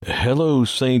Hello,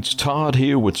 Saints. Todd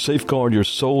here with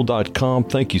SafeguardYourSoul.com.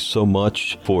 Thank you so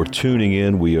much for tuning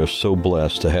in. We are so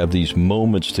blessed to have these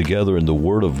moments together in the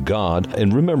Word of God.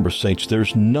 And remember, Saints,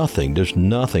 there's nothing,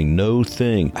 no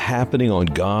thing happening on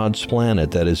God's planet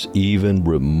that is even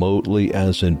remotely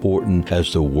as important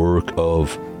as the work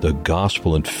of the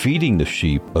gospel and feeding the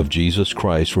sheep of Jesus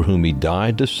Christ, for whom He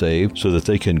died to save, so that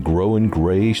they can grow in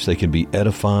grace, they can be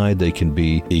edified, they can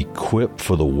be equipped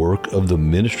for the work of the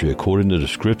ministry according to the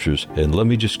Scriptures. And let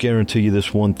me just guarantee you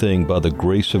this one thing: by the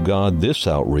grace of God, this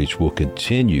outreach will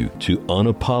continue to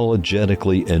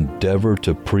unapologetically endeavor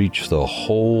to preach the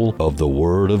whole of the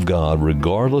Word of God,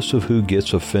 regardless of who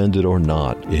gets offended or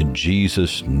not, in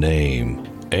Jesus' name.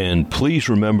 And please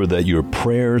remember that your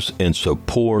prayers and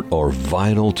support are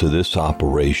vital to this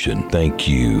operation. Thank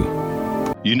you.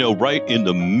 You know, right in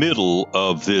the middle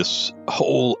of this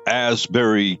whole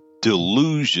Asbury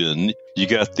delusion, you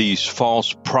got these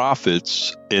false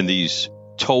prophets and these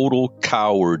total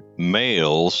coward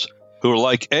males who are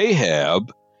like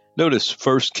Ahab. Notice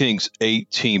 1 Kings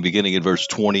 18, beginning in verse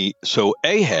 20. So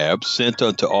Ahab sent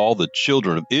unto all the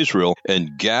children of Israel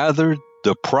and gathered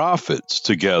the prophets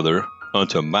together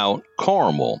unto Mount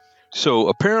Carmel. So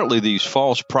apparently these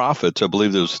false prophets, I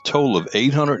believe there was a total of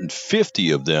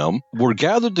 850 of them, were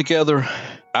gathered together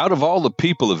out of all the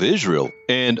people of Israel.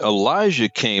 And Elijah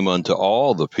came unto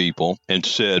all the people and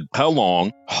said, How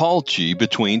long halt ye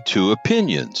between two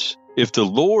opinions? If the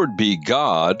Lord be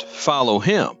God, follow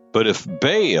him. But if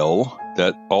Baal,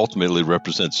 that ultimately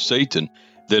represents Satan,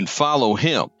 then follow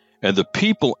him. And the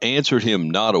people answered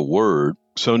him not a word.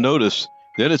 So notice,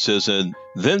 then it says, And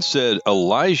then said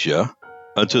Elijah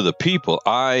unto the people,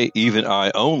 I, even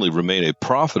I only, remain a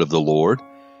prophet of the Lord,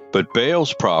 but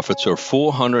Baal's prophets are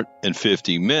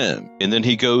 450 men. And then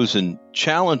he goes and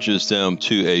challenges them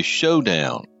to a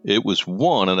showdown. It was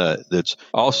one, and that's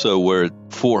also where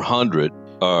 400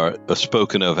 are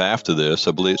spoken of after this,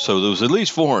 I believe. So there was at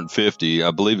least 450.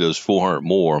 I believe there was 400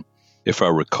 more, if I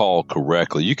recall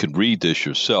correctly. You can read this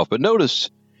yourself. But notice,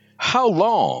 how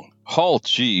long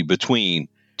halt ye between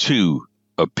two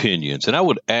opinions? And I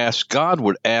would ask, God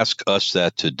would ask us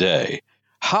that today.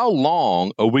 How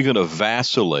long are we going to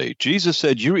vacillate? Jesus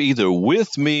said, you're either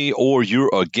with me or you're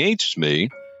against me,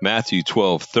 Matthew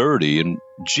 12:30. And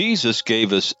Jesus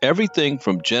gave us everything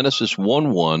from Genesis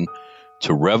 1:1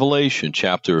 to Revelation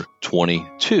chapter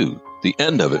 22, the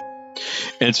end of it.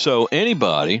 And so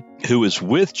anybody who is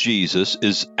with Jesus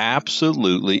is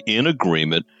absolutely in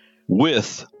agreement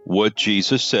with what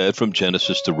Jesus said from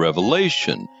Genesis to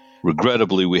Revelation.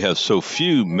 Regrettably, we have so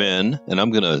few men, and I'm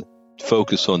going to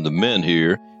focus on the men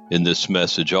here in this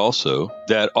message also,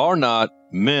 that are not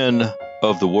men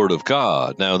of the Word of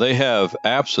God. Now, they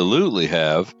absolutely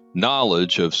have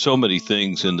knowledge of so many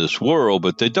things in this world,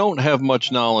 but they don't have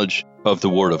much knowledge of the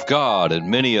Word of God.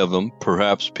 And many of them,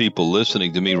 perhaps people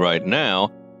listening to me right now,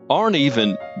 aren't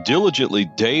even diligently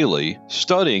daily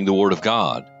studying the Word of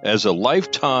God as a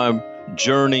lifetime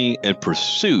journey and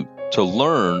pursuit to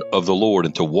learn of the Lord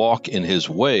and to walk in His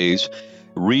ways,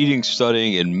 reading,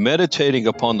 studying, and meditating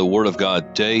upon the Word of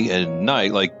God day and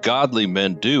night like godly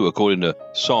men do, according to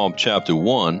Psalm chapter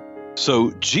 1.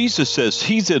 So Jesus says,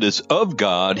 he that is of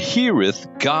God heareth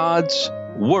God's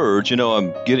words. You know,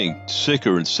 I'm getting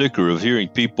sicker and sicker of hearing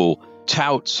people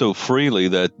tout so freely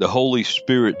that the Holy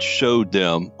Spirit showed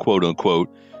them, quote unquote.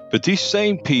 But these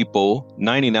same people,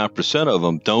 99% of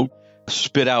them, don't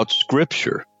spit out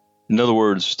Scripture. In other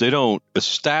words, they don't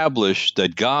establish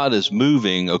that God is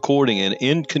moving according and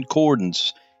in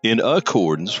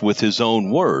accordance with His own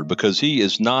Word, because He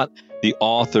is not the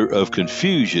author of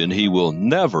confusion. He will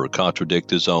never contradict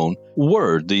His own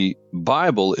Word. The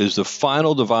Bible is the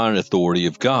final divine authority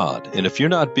of God. And if you're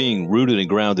not being rooted and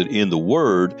grounded in the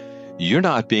Word, you're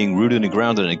not being rooted and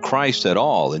grounded in Christ at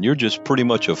all. And you're just pretty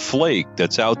much a flake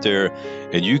that's out there,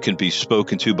 and you can be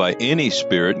spoken to by any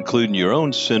spirit, including your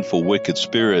own sinful, wicked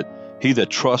spirit. He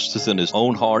that trusteth in his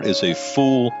own heart is a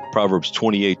fool, Proverbs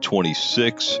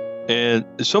 28:26.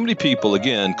 And so many people,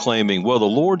 again, claiming, well, the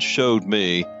Lord showed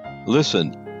me.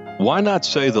 Listen, why not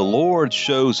say the Lord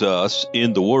shows us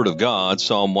in the Word of God,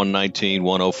 Psalm 119,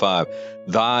 105,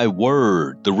 Thy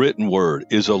Word, the written Word,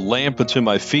 is a lamp unto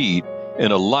my feet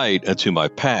and a light unto my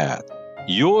path.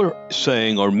 You're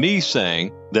saying, or me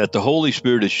saying, that the Holy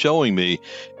Spirit is showing me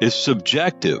is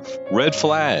subjective. Red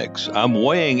flags. I'm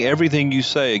weighing everything you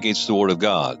say against the Word of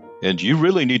God. And you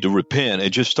really need to repent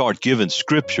and just start giving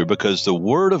Scripture, because the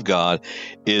Word of God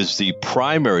is the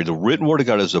written Word of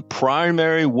God is the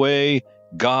primary way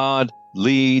God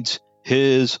leads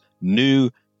His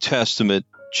New Testament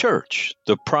church.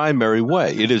 The primary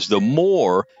way. It is the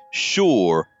more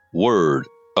sure word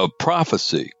of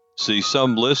prophecy. See,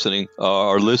 some listening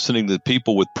are listening to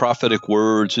people with prophetic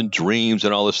words and dreams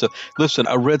and all this stuff. Listen,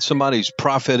 I read somebody's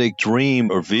prophetic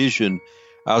dream or vision.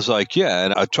 I was like, yeah,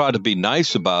 and I tried to be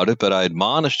nice about it, but I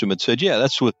admonished him and said, yeah,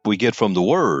 that's what we get from the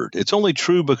word. It's only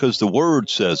true because the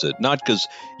word says it, not because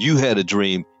you had a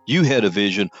dream, you had a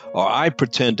vision, or I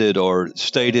pretended or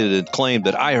stated and claimed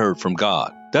that I heard from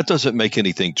God. That doesn't make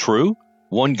anything true.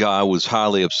 One guy was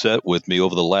highly upset with me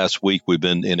over the last week. We've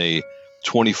been in a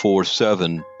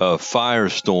 24/7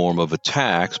 firestorm of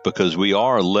attacks because we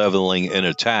are leveling an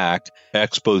attack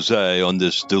expose on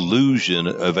this delusion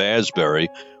of Asbury,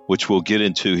 which we'll get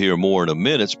into here more in a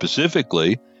minute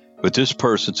specifically. But this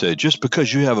person said, just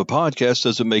because you have a podcast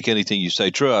doesn't make anything you say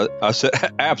true. I said,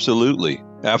 absolutely,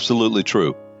 absolutely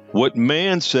true. What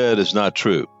man said is not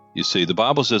true. You see, the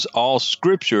Bible says all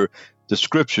scripture, the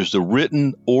scriptures, the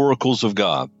written oracles of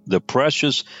God, the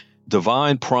precious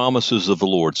divine promises of the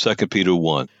Lord, 2 Peter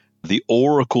 1, the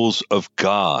oracles of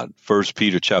God, 1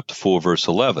 Peter chapter 4, verse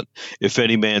 11. If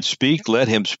any man speak, let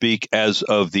him speak as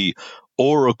of the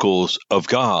oracles of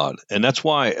God. And that's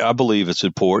why I believe it's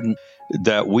important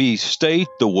that we state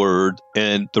the word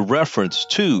and the reference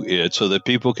to it so that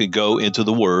people can go into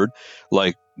the word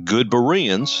like good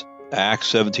Bereans. Acts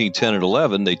 17, 10, and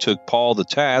 11, they took Paul to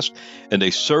task and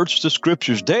they searched the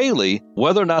scriptures daily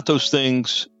whether or not those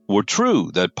things were true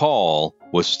that Paul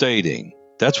was stating.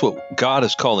 That's what God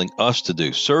is calling us to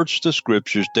do. Search the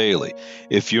scriptures daily.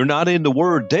 If you're not in the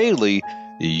word daily,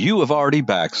 you have already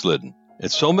backslidden. And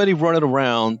so many running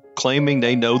around claiming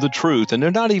they know the truth, and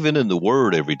they're not even in the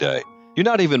word every day. You're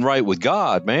not even right with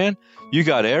God, man. You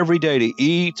got every day to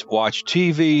eat, watch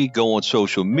TV, go on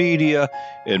social media,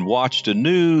 and watch the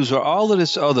news, or all of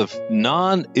this other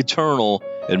non-eternal,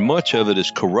 and much of it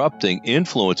is corrupting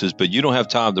influences, but you don't have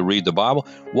time to read the Bible.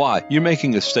 Why? You're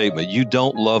making a statement. You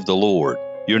don't love the Lord.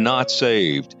 You're not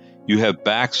saved. You have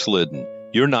backslidden.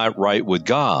 You're not right with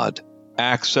God.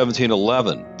 Acts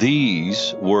 17:11.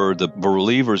 These were the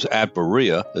believers at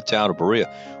Berea, the town of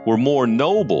Berea, were more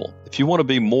noble. If you want to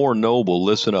be more noble,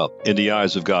 listen up, in the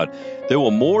eyes of God. They were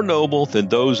more noble than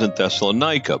those in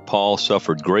Thessalonica. Paul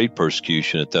suffered great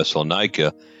persecution at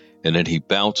Thessalonica, and then he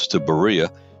bounced to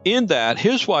Berea. In that,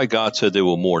 here's why God said they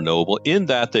were more noble. In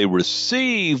that they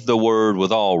received the word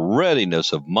with all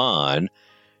readiness of mind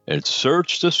and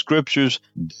searched the scriptures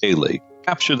daily.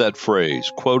 Capture that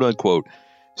phrase, quote unquote,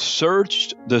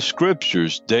 searched the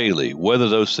scriptures daily, whether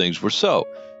those things were so.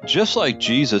 Just like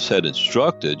Jesus had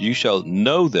instructed, you shall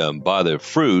know them by their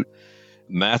fruit,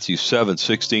 Matthew 7,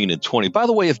 16 and 20. By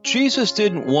the way, if Jesus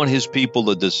didn't want his people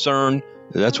to discern,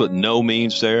 that's what know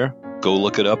means there. Go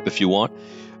look it up if you want.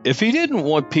 If he didn't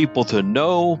want people to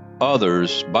know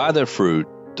others by their fruit,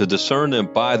 to discern them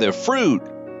by their fruit,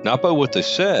 not by what they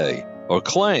say or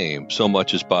claim so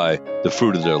much as by the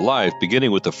fruit of their life,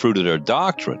 beginning with the fruit of their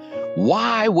doctrine,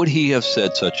 why would he have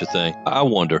said such a thing? I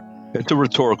wonder. It's a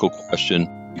rhetorical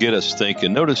question. Get us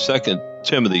thinking. Notice 2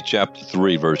 Timothy chapter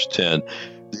 3, verse 10.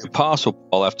 The Apostle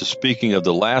Paul, after speaking of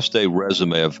the last day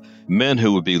resume of men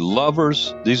who would be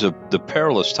lovers, these are the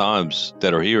perilous times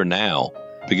that are here now,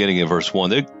 beginning in verse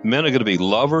 1. Men are going to be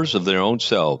lovers of their own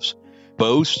selves,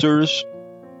 boasters,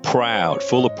 proud,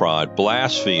 full of pride,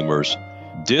 blasphemers,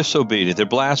 disobedient. They're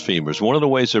blasphemers. One of the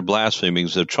ways they're blaspheming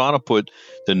is they're trying to put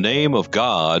the name of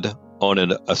God on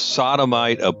a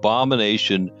sodomite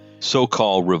abomination,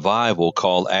 so-called revival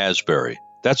called Asbury.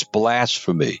 That's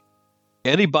blasphemy.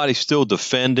 Anybody still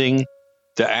defending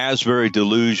the Asbury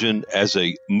delusion as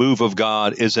a move of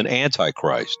God is an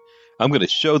antichrist. I'm going to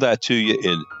show that to you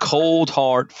in cold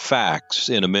hard facts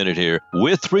in a minute here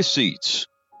with receipts.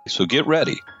 So get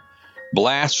ready.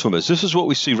 Blasphemous. This is what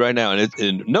we see right now.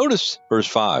 And notice verse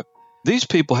 5. These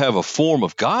people have a form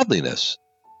of godliness.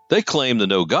 They claim to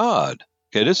know God.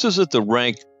 Okay, this isn't the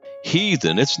rank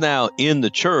heathen. It's now in the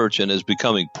church and is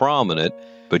becoming prominent,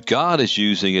 but God is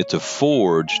using it to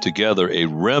forge together a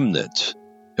remnant.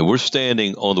 And we're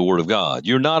standing on the word of God.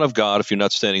 You're not of God if you're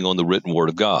not standing on the written word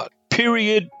of God.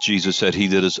 Period. Jesus said, he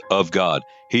that is of God,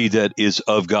 he that is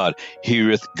of God,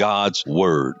 heareth God's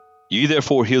word. Ye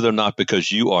therefore hear them not, because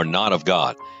you are not of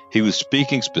God. He was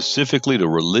speaking specifically to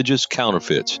religious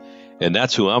counterfeits. And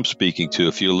that's who I'm speaking to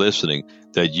if you're listening,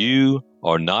 that you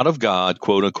are not of God,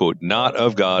 quote unquote, not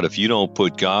of God if you don't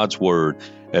put God's word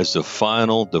as the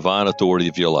final divine authority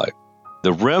of your life.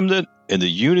 The remnant and the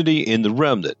unity in the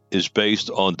remnant is based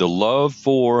on the love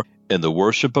for and the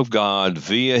worship of God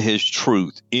via his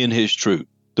truth, in his truth,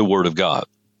 the word of God.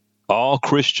 All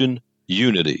Christian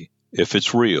unity, if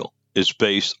it's real, is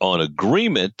based on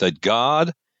agreement that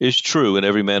God is true and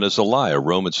every man is a liar.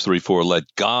 Romans 3:4, let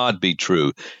God be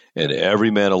true and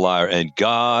every man a liar. And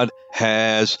God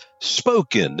has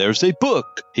spoken. There's a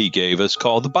book he gave us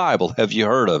called the Bible. Have you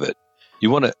heard of it? You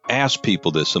want to ask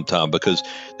people this sometime because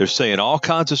they're saying all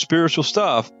kinds of spiritual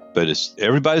stuff, but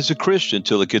everybody's a Christian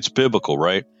till it gets biblical,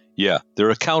 right? Yeah, they're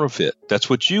a counterfeit. That's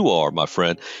what you are, my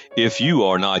friend. If you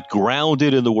are not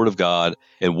grounded in the Word of God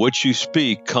and what you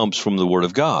speak comes from the Word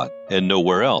of God and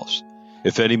nowhere else.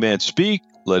 If any man speak,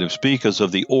 let him speak as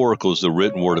of the oracles, the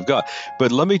written Word of God.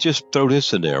 But let me just throw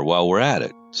this in there while we're at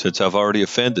it, since I've already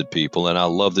offended people and I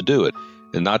love to do it.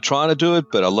 And not trying to do it,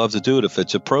 but I love to do it if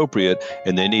it's appropriate,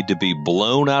 and they need to be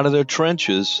blown out of their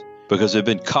trenches because they've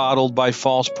been coddled by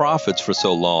false prophets for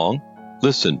so long.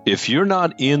 Listen, if you're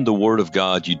not in the Word of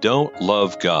God, you don't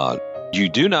love God. You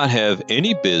do not have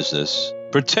any business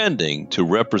pretending to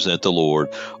represent the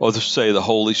Lord or to say the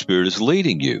Holy Spirit is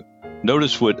leading you.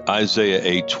 Notice what Isaiah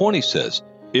 8:20 says.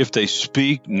 If they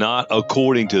speak not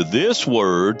according to this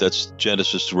word, that's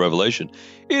Genesis to Revelation,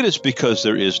 it is because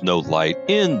there is no light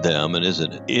in them. And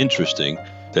isn't it interesting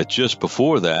that just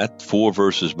before that, 4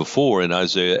 verses before in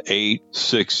Isaiah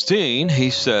 8:16, he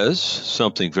says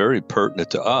something very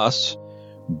pertinent to us.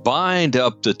 Bind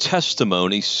up the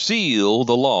testimony, seal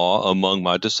the law among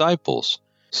my disciples.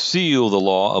 Seal the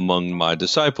law among my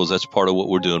disciples. That's part of what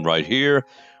we're doing right here.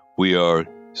 We are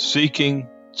seeking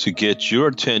to get your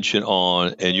attention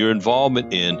on and your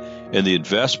involvement in and the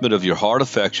investment of your heart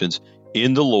affections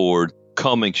in the Lord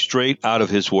coming straight out of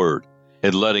His Word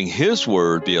and letting His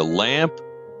Word be a lamp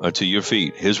unto your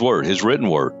feet, His Word, His written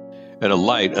Word, and a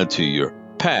light unto your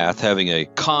path, having a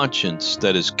conscience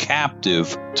that is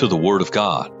captive to the Word of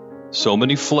God. So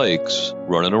many flakes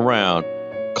running around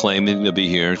claiming to be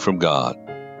hearing from God.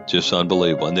 Just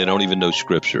unbelievable. And they don't even know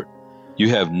Scripture. You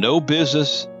have no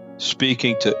business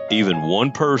speaking to even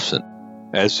one person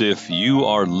as if you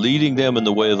are leading them in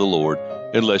the way of the Lord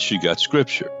unless you got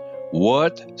Scripture.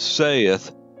 What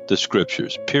saith the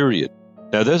Scriptures? Period.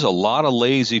 Now, there's a lot of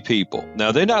lazy people.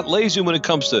 Now, they're not lazy when it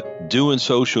comes to doing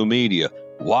social media,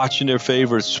 watching their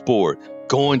favorite sport,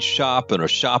 going shopping or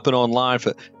shopping online.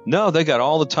 No, they got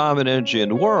all the time and energy in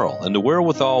the world and the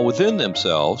wherewithal within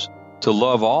themselves to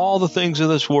love all the things of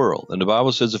this world. And the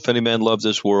Bible says, if any man love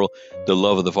this world, the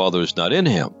love of the Father is not in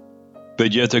him.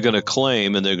 But yet they're going to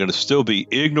claim and they're going to still be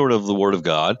ignorant of the Word of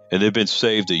God, and they've been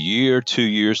saved a year, 2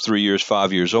 years, 3 years,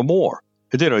 5 years or more.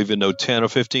 And they don't even know 10 or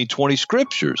 15, 20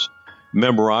 scriptures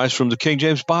memorized from the King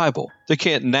James Bible. They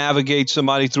can't navigate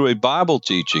somebody through a Bible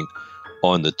teaching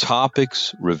on the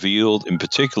topics revealed, in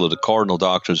particular the cardinal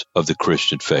doctrines of the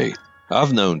Christian faith.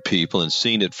 I've known people and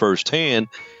seen it firsthand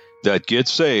that get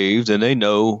saved and they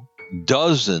know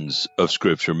dozens of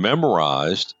scripture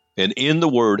memorized and in the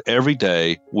Word every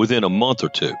day within a month or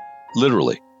two,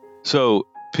 literally. So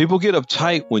people get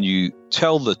uptight when you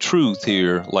tell the truth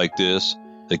here like this,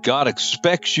 that God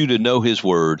expects you to know His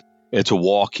Word and to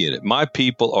walk in it. My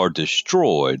people are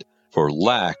destroyed for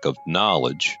lack of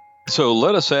knowledge. So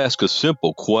let us ask a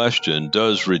simple question.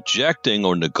 Does rejecting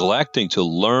or neglecting to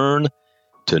learn,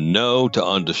 to know, to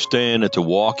understand, and to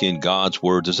walk in God's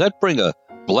Word, does that bring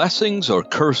blessings or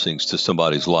cursings to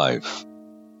somebody's life?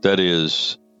 That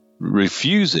is,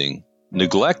 refusing,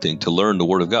 neglecting to learn the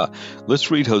Word of God.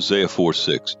 Let's read Hosea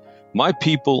 4:6. My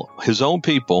people, His own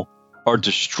people, are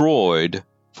destroyed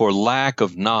for lack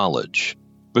of knowledge.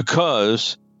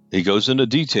 Because, he goes into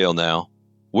detail now,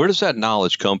 where does that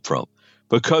knowledge come from?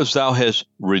 Because thou hast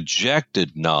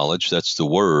rejected knowledge, that's the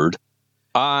word,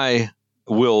 I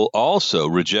will also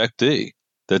reject thee,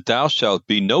 that thou shalt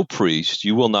be no priest,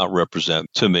 you will not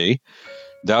represent to me.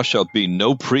 Thou shalt be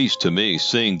no priest to me,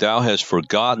 seeing thou hast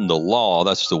forgotten the law,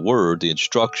 that's the word, the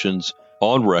instructions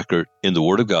on record in the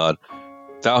Word of God.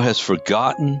 Thou hast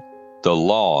forgotten the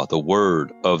law, the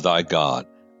word of thy God.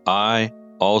 I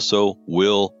also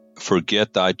will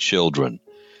forget thy children.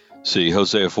 See,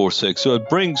 Hosea 4:6. So it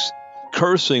brings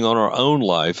cursing on our own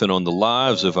life and on the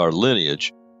lives of our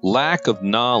lineage, lack of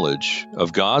knowledge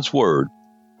of God's Word,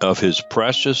 of His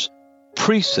precious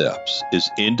precepts, is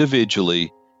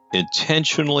individually,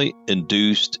 intentionally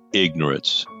induced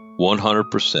ignorance.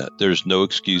 100%. There's no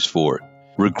excuse for it.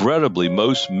 Regrettably,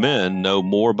 most men know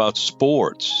more about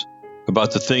sports,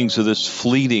 about the things of this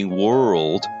fleeting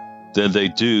world, than they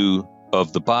do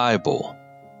of the Bible.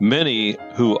 Many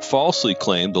who falsely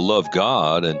claim to love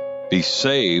God and be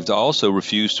saved also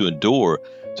refuse to endure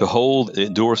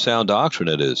sound doctrine,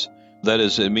 it is. That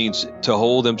is, it means to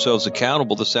hold themselves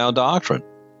accountable to sound doctrine.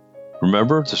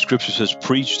 Remember, the Scripture says,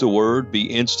 preach the word, be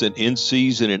instant in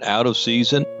season and out of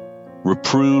season,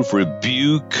 reprove,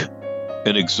 rebuke,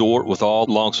 and exhort with all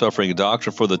longsuffering and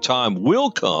doctrine, for the time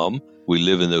will come, we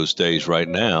live in those days right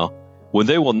now, when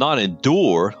they will not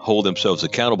hold themselves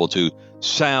accountable to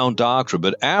sound doctrine,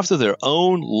 but after their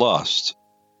own lust,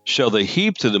 shall they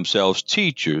heap to themselves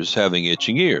teachers having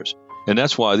itching ears. And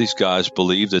that's why these guys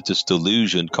believe that this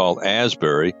delusion called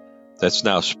Asbury, that's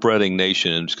now spreading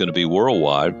nation and it's going to be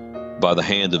worldwide by the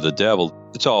hand of the devil,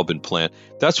 it's all been planned.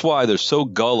 That's why they're so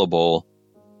gullible,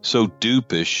 so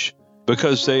dupish,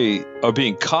 because they are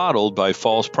being coddled by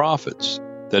false prophets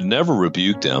that never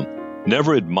rebuke them,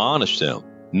 never admonish them,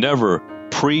 never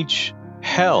preach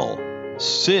hell,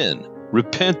 sin,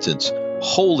 repentance,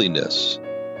 holiness,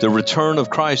 the return of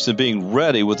Christ, and being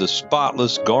ready with a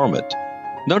spotless garment.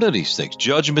 None of these things,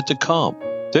 judgment to come.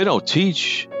 They don't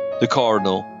teach the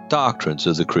cardinal doctrines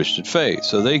of the Christian faith.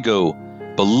 So they go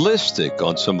ballistic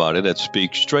on somebody that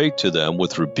speaks straight to them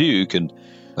with rebuke. And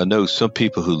I know some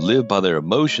people who live by their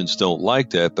emotions don't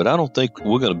like that, but I don't think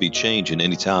we're going to be changing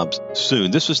anytime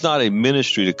soon. This is not a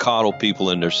ministry to coddle people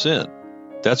in their sin.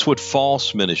 That's what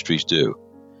false ministries do.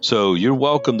 So you're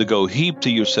welcome to go heap to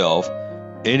yourself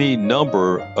any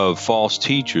number of false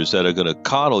teachers that are going to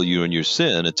coddle you in your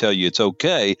sin and tell you it's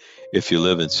okay if you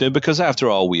live in sin, because after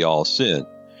all, we all sin.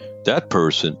 That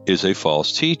person is a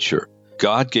false teacher.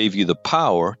 God gave you the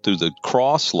power through the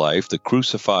cross life, the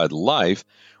crucified life,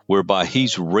 whereby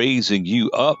he's raising you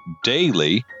up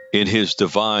daily in his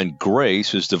divine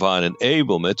grace, his divine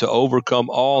enablement to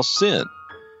overcome all sin.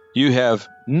 You have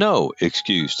no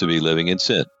excuse to be living in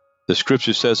sin. The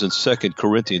scripture says in 2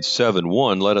 Corinthians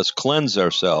 7:1, let us cleanse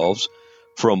ourselves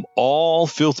from all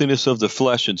filthiness of the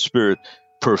flesh and spirit,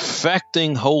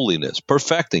 perfecting holiness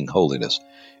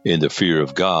in the fear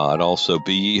of God. Also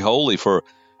be ye holy, for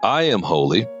I am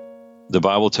holy. The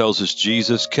Bible tells us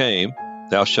Jesus came,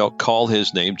 thou shalt call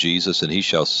his name Jesus, and he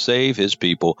shall save his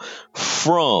people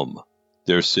from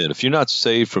their sin. If you're not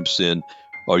saved from sin,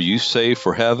 are you saved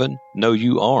for heaven? No,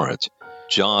 you aren't.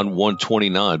 John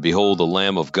 1:29, behold the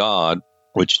Lamb of God,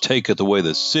 which taketh away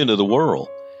the sin of the world.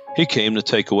 He came to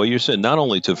take away your sin, not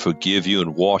only to forgive you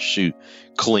and wash you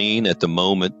clean at the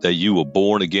moment that you were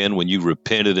born again when you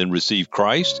repented and received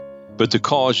Christ, but to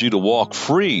cause you to walk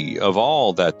free of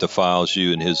all that defiles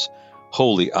you in his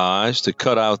holy eyes, to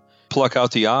pluck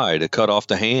out the eye, to cut off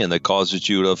the hand that causes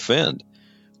you to offend,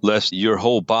 lest your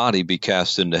whole body be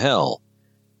cast into hell,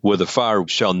 where the fire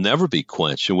shall never be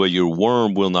quenched, and where your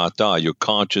worm will not die, your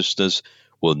consciousness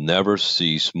will never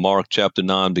cease. Mark chapter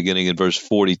 9, beginning in verse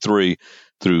 43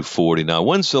 through 49.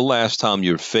 When's the last time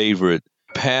your favorite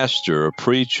pastor or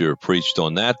preacher preached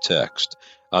on that text?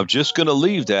 I'm just going to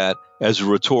leave that as a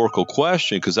rhetorical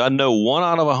question, because I know 1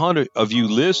 out of 100 of you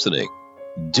listening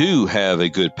do have a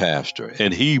good pastor,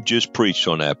 and he just preached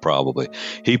on that probably.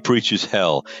 He preaches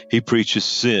hell. He preaches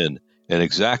sin. And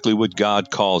exactly what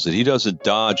God calls it. He doesn't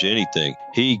dodge anything.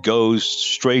 He goes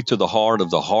straight to the heart of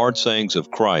the hard sayings of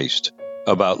Christ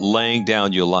about laying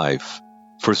down your life,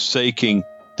 forsaking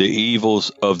the evils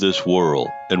of this world,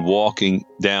 and walking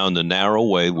down the narrow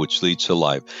way which leads to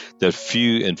life, that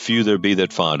few there be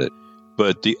that find it.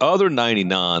 But the other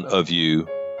 99 of you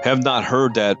have not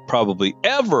heard that probably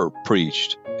ever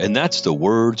preached, and that's the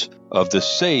words of the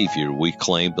Savior we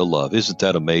claim to love. Isn't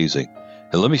that amazing?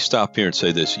 And let me stop here and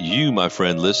say this. You, my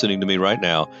friend, listening to me right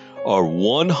now, are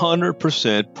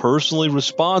 100% personally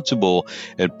responsible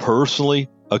and personally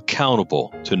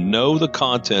accountable to know the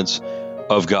contents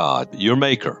of God, your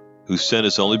Maker, who sent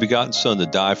his only begotten Son to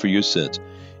die for your sins.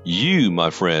 You, my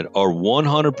friend, are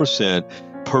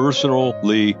 100%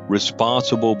 personally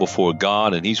responsible before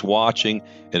God, and he's watching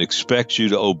and expects you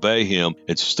to obey him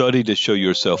and study to show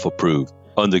yourself approved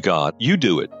unto God. You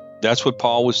do it. That's what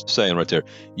Paul was saying right there.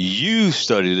 You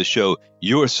study to show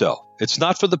yourself. It's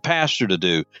not for the pastor to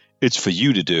do. It's for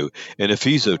you to do. And if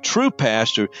he's a true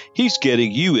pastor, he's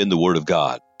getting you in the Word of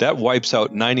God. That wipes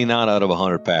out 99 out of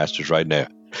 100 pastors right now.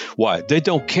 Why? They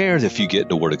don't care if you get in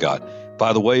the Word of God.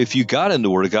 By the way, if you got in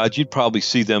the Word of God, you'd probably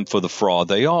see them for the fraud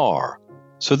they are.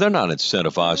 So they're not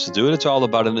incentivized to do it. It's all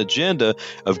about an agenda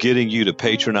of getting you to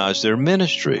patronize their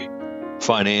ministry,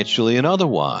 financially and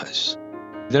otherwise.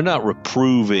 They're not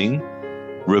rebuking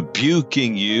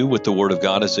you with the Word of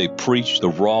God as they preach the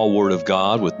raw Word of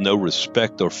God with no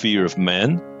respect or fear of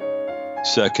men.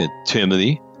 2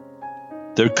 Timothy,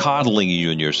 they're coddling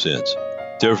you in your sins.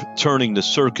 They're turning the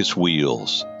circus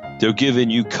wheels. They're giving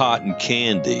you cotton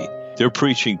candy. They're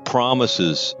preaching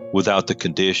promises without the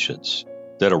conditions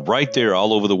that are right there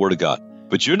all over the Word of God.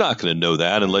 But you're not going to know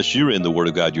that unless you're in the Word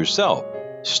of God yourself,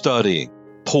 studying,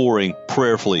 poring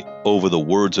prayerfully over the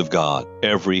words of God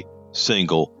every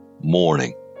single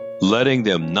morning, letting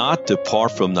them not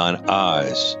depart from thine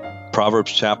eyes.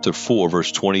 Proverbs chapter 4,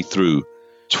 verse 20 through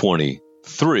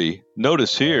 23.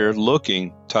 Notice here,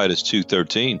 looking, Titus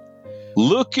 2:13,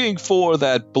 looking for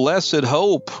that blessed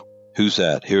hope. Who's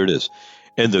that? Here it is.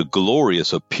 and the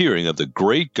glorious appearing of the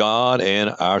great God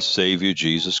and our Savior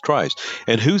Jesus Christ.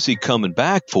 And who's he coming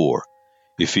back for?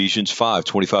 Ephesians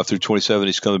 5:25 through 27,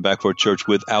 he's coming back for a church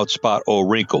without spot or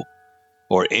wrinkle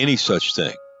or any such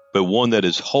thing, but one that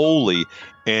is holy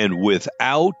and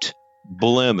without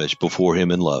blemish before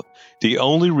him in love. The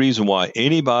only reason why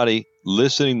anybody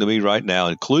listening to me right now,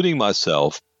 including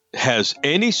myself, has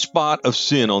any spot of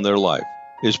sin on their life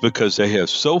is because they have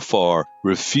so far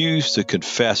refused to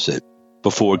confess it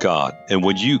before God. And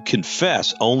when you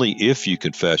confess, only if you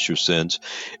confess your sins,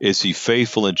 is he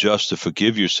faithful and just to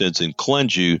forgive your sins and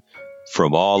cleanse you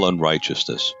from all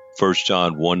unrighteousness. 1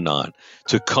 John 1:9,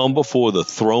 to come before the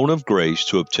throne of grace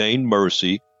to obtain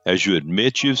mercy as you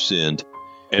admit you've sinned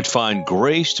and find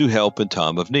grace to help in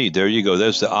time of need. There you go.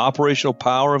 There's the operational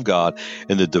power of God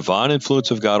and the divine influence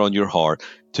of God on your heart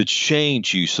to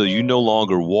change you so you no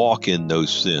longer walk in those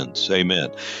sins.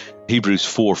 Amen. Hebrews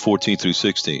 4:14 through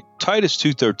 16. Titus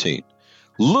 2:13.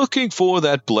 Looking for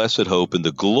that blessed hope and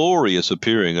the glorious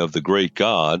appearing of the great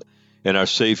God and our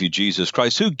Savior Jesus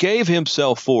Christ, who gave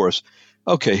himself for us.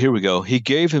 Okay, here we go. He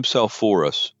gave himself for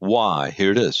us. Why?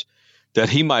 Here it is. That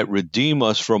he might redeem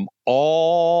us from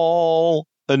all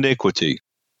iniquity.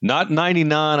 Not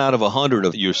 99 out of 100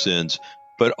 of your sins,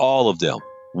 but all of them.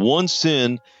 One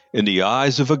sin in the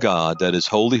eyes of a God that is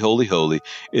holy, holy, holy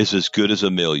is as good as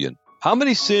a million. How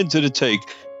many sins did it take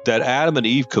that Adam and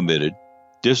Eve committed,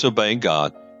 disobeying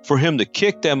God, for him to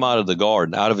kick them out of the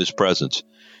garden, out of his presence?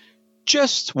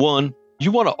 Just one.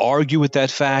 You want to argue with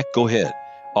that fact? Go ahead.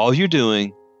 All you're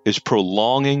doing is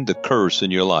prolonging the curse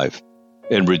in your life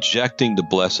and rejecting the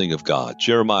blessing of God.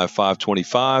 Jeremiah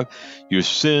 5:25, your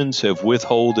sins have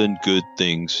withholden good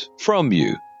things from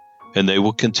you, and they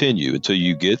will continue until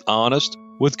you get honest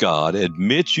with God,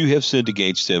 admit you have sinned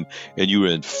against him, and you are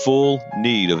in full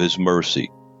need of his mercy,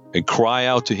 and cry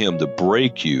out to him to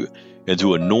break you and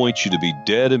to anoint you to be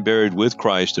dead and buried with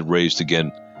Christ and raised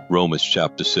again. Romans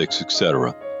chapter 6,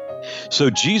 etc. So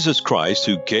Jesus Christ,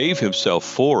 who gave himself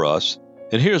for us,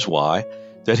 and here's why,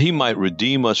 that he might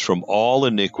redeem us from all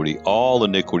iniquity, all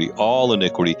iniquity, all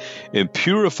iniquity, and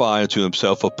purify unto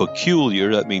himself a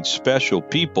peculiar, that means special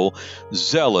people,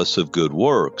 zealous of good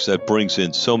works. That brings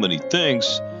in so many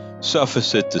things.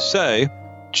 Suffice it to say,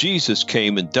 Jesus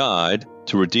came and died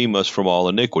to redeem us from all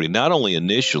iniquity, not only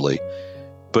initially,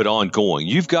 but ongoing.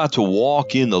 You've got to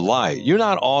walk in the light. You're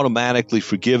not automatically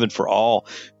forgiven for all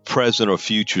present or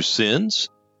future sins.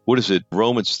 What is it?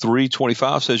 Romans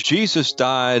 3:25 says Jesus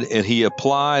died and he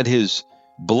applied his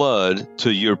blood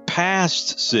to your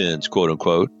past sins, quote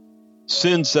unquote,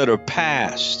 sins that are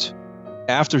past.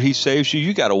 After he saves you,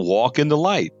 you got to walk in the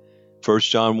light. 1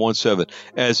 John 1:7,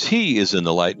 as he is in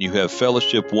the light and you have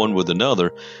fellowship one with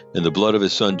another, and the blood of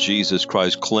his son Jesus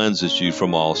Christ cleanses you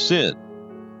from all sin.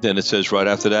 Then it says right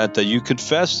after that you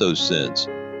confess those sins.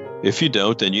 If you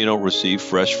don't, then you don't receive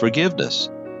fresh forgiveness.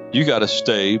 You got to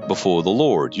stay before the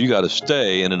Lord. You got to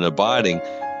stay in an abiding,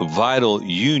 vital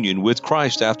union with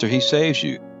Christ after he saves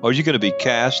you. Or you're going to be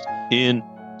cast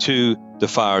into the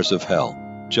fires of hell.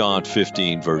 John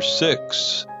 15, verse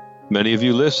 6. Many of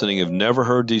you listening have never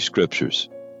heard these scriptures.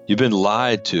 You've been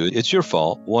lied to. It's your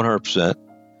fault, 100%.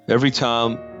 Every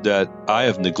time that I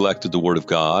have neglected the Word of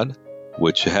God,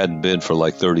 which hadn't been for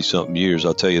like 30-something years,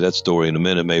 I'll tell you that story in a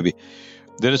minute maybe,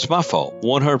 then it's my fault,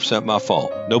 100% my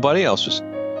fault, nobody else's.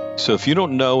 So if you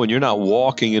don't know and you're not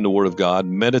walking in the Word of God,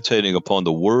 meditating upon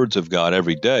the words of God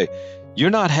every day, you're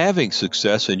not having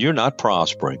success and you're not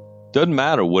prospering. Doesn't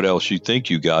matter what else you think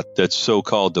you got that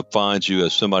so-called defines you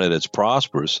as somebody that's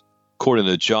prosperous. According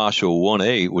to Joshua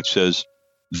 1:8, which says,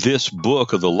 this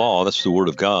book of the law, that's the Word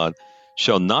of God,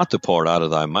 shall not depart out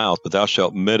of thy mouth, but thou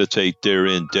shalt meditate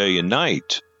therein day and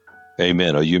night.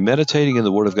 Amen. Are you meditating in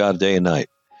the Word of God day and night?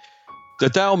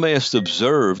 That thou mayest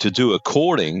observe to do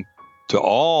according to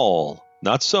all,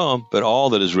 not some, but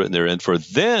all that is written therein. For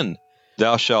then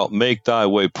thou shalt make thy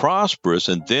way prosperous,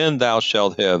 and then thou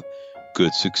shalt have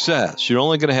good success. You're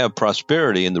only going to have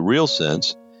prosperity in the real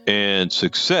sense, and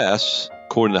success,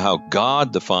 according to how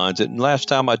God defines it. And last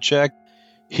time I checked,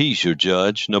 he's your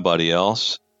judge, nobody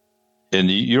else. And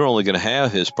you're only going to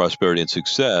have his prosperity and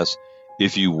success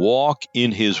if you walk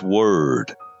in his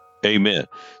word. Amen.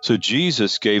 So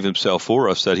Jesus gave himself for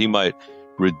us that he might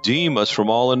redeem us from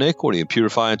all iniquity and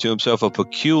purify unto himself a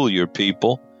peculiar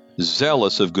people,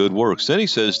 zealous of good works. Then he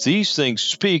says, these things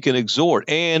speak and exhort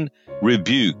and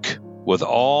rebuke with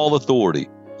all authority.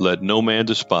 Let no man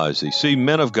despise thee. See,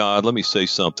 men of God, let me say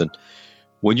something.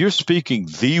 When you're speaking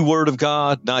the word of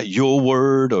God, not your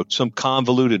word or some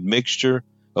convoluted mixture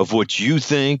of what you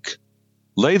think,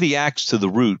 lay the axe to the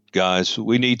root, guys.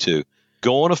 We need to.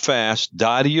 Go on a fast,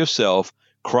 die to yourself,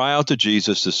 Cry out to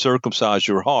Jesus to circumcise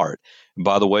your heart. And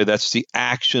by the way, that's the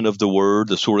action of the word,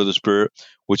 the sword of the Spirit,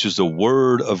 which is the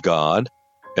word of God,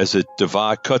 as it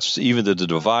cuts even to the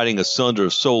dividing asunder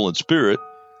of soul and spirit,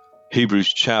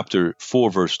 Hebrews chapter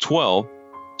 4, verse 12,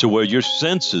 to where your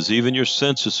senses, even your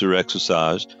senses are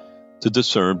exercised to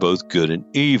discern both good and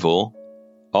evil.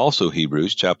 Also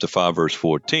Hebrews chapter 5, verse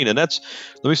 14. And let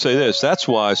me say this, that's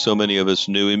why so many of us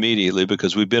knew immediately,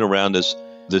 because we've been around this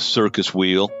circus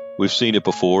wheel. We've seen it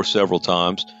before several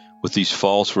times with these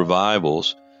false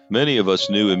revivals. Many of us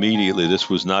knew immediately this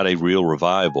was not a real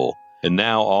revival. And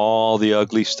now all the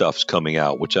ugly stuff's coming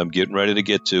out, which I'm getting ready to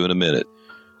get to in a minute.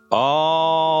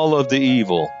 All of the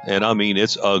evil, and I mean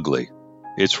it's ugly.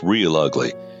 It's real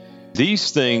ugly.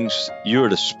 These things you're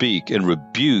to speak and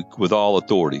rebuke with all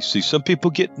authority. See, some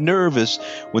people get nervous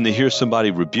when they hear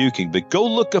somebody rebuking, but go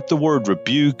look up the word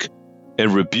rebuke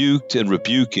and rebuked and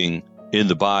rebuking in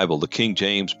the Bible, the King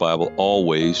James Bible,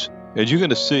 always, and you're going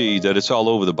to see that it's all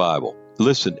over the Bible.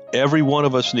 Listen, every one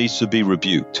of us needs to be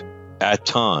rebuked at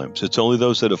times. It's only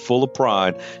those that are full of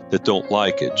pride that don't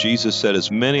like it. Jesus said, as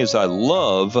many as I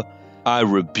love, I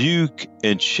rebuke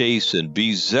and chasten.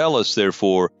 Be zealous,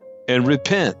 therefore, and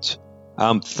repent.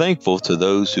 I'm thankful to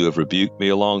those who have rebuked me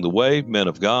along the way, men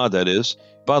of God, that is.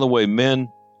 By the way,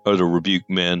 men are to rebuke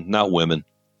men, not women.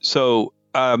 So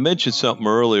I mentioned something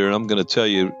earlier, and I'm going to tell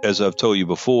you, as I've told you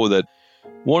before, that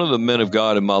one of the men of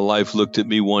God in my life looked at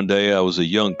me one day. I was a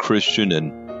young Christian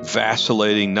and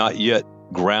vacillating, not yet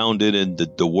grounded in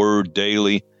the word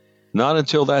daily. Not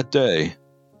until that day.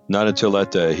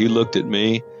 He looked at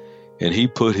me, and he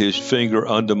put his finger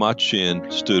under my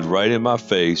chin, stood right in my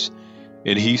face,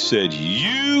 and he said,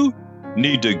 you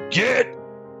need to get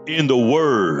in the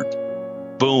word.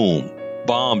 Boom.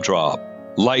 Bomb drop.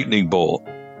 Lightning bolt.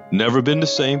 Never been the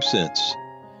same since.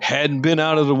 Hadn't been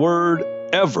out of the word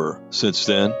ever since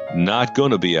then. Not going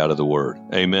to be out of the word.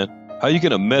 Amen. How are you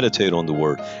going to meditate on the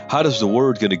word? How does the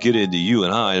word going to get into you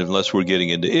and I unless we're getting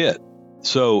into it?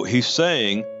 So he's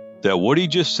saying that what he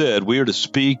just said, we are to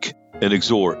speak and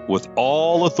exhort with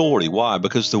all authority. Why?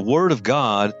 Because the word of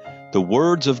God, the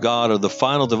words of God are the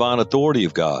final divine authority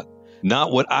of God.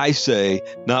 Not what I say,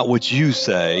 not what you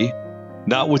say,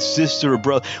 not what sister or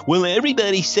brother. Well,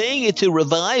 everybody's saying it's a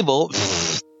revival.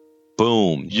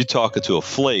 Boom. You're talking to a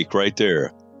flake right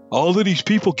there. All of these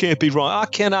people can't be wrong. I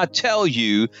cannot tell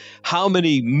you how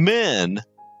many men,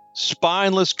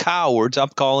 spineless cowards, I'm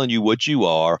calling you what you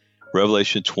are.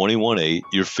 Revelation 21:8,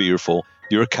 you're fearful.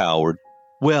 You're a coward.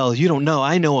 Well, you don't know.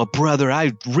 I know a brother.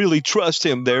 I really trust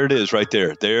him. There it is right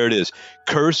there. There it is.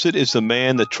 Cursed is the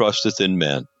man that trusteth in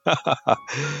men.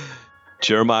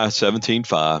 Jeremiah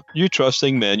 17:5. You're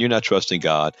trusting men. You're not trusting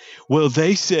God. Well,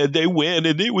 they said they went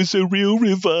and it was a real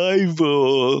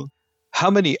revival. How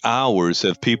many hours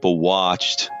have people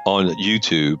watched on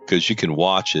YouTube, because you can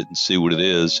watch it and see what it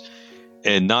is,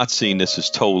 and not seen this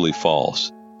is totally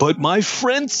false? But my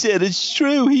friend said it's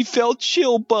true. He felt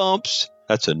chill bumps.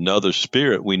 That's another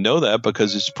spirit. We know that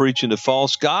because it's preaching the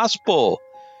false gospel.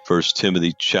 1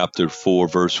 Timothy chapter 4,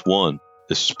 verse 1.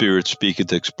 The Spirit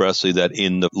speaketh expressly that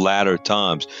in the latter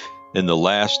times, in the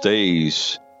last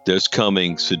days, there's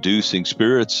coming seducing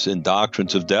spirits and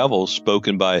doctrines of devils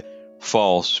spoken by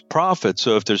false prophets.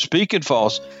 So if they're speaking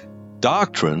false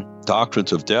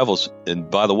doctrines of devils, and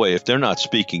by the way, if they're not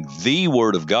speaking the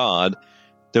word of God,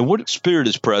 then what spirit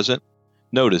is present?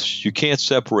 Notice, you can't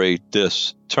separate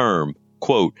this term,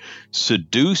 quote,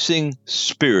 seducing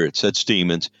spirits, that's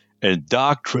demons, and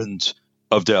doctrines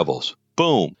of devils.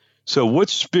 Boom. So what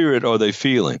spirit are they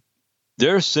feeling?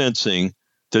 They're sensing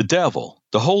the devil.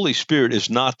 The Holy Spirit is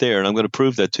not there, and I'm going to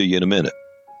prove that to you in a minute.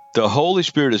 The Holy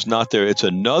Spirit is not there. It's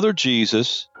another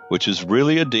Jesus, which is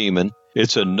really a demon.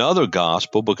 It's another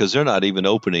gospel, because they're not even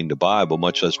opening the Bible,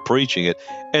 much less preaching it.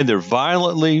 And they're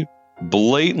violently,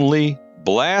 blatantly,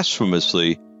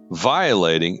 blasphemously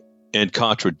violating and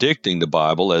contradicting the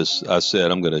Bible. As I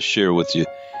said, I'm going to share with you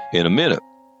in a minute.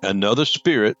 Another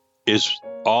spirit is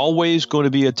always going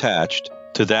to be attached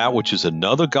to that which is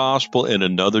another gospel and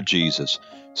another Jesus.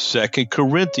 2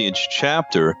 Corinthians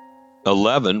chapter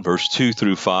 11, verse 2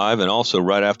 through 5, and also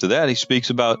right after that, he speaks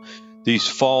about these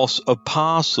false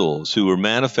apostles who are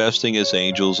manifesting as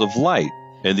angels of light.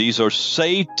 And these are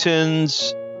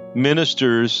Satan's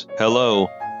ministers. Hello.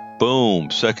 Boom.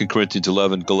 2 Corinthians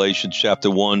 11, Galatians chapter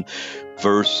 1,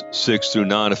 verse 6 through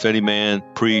 9. If any man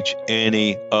preach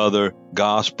any other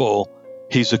gospel,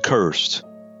 he's accursed.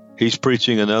 He's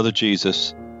preaching another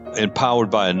Jesus, empowered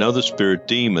by another spirit,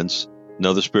 demons,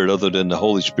 another spirit other than the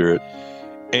Holy Spirit.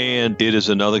 And it is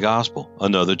another gospel,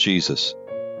 another Jesus.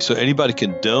 So anybody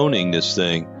condoning this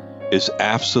thing is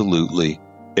absolutely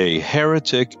a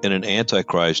heretic and an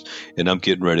antichrist, and I'm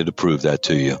getting ready to prove that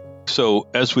to you. So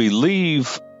as we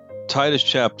leave Titus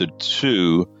chapter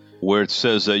 2, where it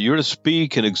says that you're to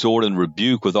speak and exhort and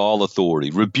rebuke with all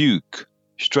authority. Rebuke.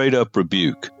 Straight up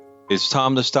rebuke. It's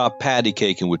time to stop patty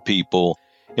caking with people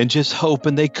and just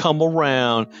hoping they come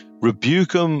around.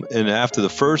 Rebuke them, and after the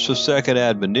first or second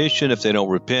admonition, if they don't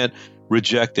repent,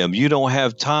 reject them. You don't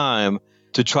have time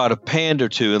to try to pander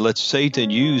to and let Satan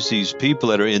use these people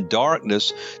that are in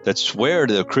darkness that swear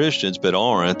they're Christians but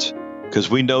aren't, because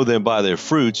we know them by their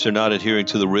fruits. They're not adhering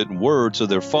to the written word, so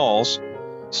they're false.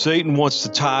 Satan wants to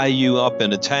tie you up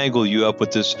and entangle you up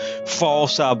with this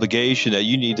false obligation that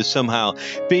you need to somehow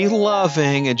be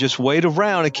loving and just wait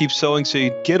around and keep sowing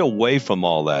seed. Get away from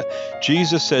all that.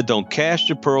 Jesus said, don't cast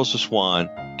your pearls to swine.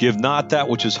 Give not that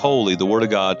which is holy, the word of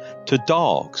God, to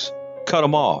dogs. Cut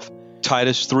them off.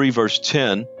 Titus 3 verse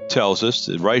 10 tells us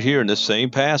that right here in this same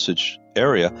passage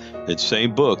area, in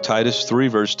same book, Titus 3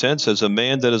 verse 10 says, a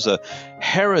man that is a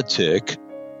heretic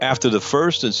after the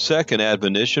first and second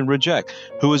admonition reject.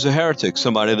 Who is a heretic?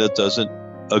 Somebody that doesn't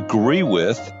agree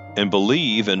with and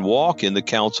believe and walk in the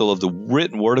counsel of the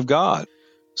written word of God.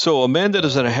 So a man that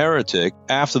is a heretic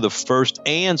after the first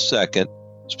and second,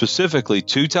 specifically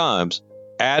 2 times,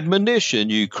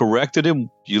 admonition, you corrected him,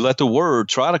 you let the word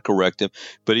try to correct him,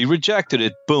 but he rejected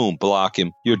it, boom, block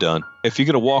him, you're done. If you're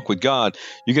going to walk with God,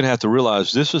 you're going to have to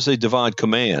realize this is a divine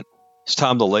command. It's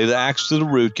time to lay the axe to the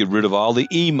root, get rid of all the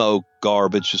emo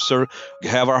garbage,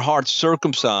 have our hearts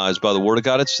circumcised by the word of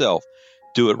God itself.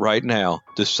 Do it right now.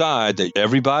 Decide that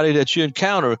everybody that you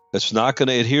encounter that's not going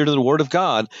to adhere to the word of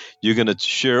God, you're going to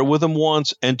share it with them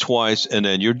once and twice, and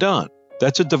then you're done.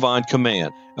 That's a divine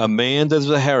command. A man that is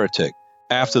a heretic,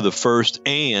 after the first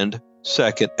and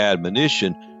second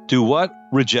admonition, do what?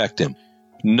 Reject him.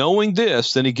 Knowing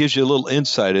this, then he gives you a little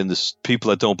insight into people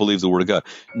that don't believe the word of God.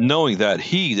 Knowing that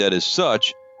he that is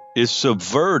such is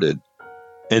subverted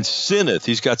and sinneth.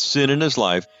 He's got sin in his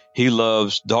life. He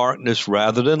loves darkness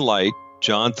rather than light.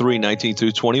 John 3:19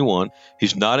 through 21.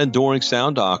 He's not enduring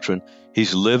sound doctrine.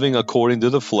 He's living according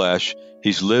to the flesh.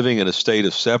 He's living in a state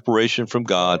of separation from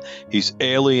God. He's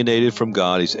alienated from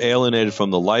God. He's alienated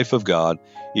from the life of God.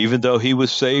 Even though he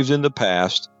was saved in the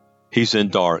past, he's in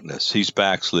darkness. He's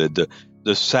backslid.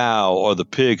 The sow or the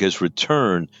pig has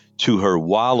returned to her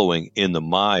wallowing in the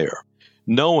mire.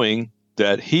 Knowing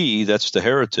that he, that's the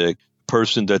heretic,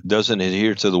 person that doesn't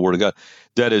adhere to the word of God,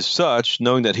 that is such,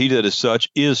 knowing that he that is such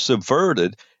is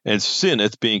subverted and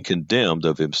sinneth, being condemned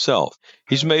of himself.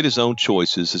 He's made his own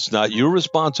choices. It's not your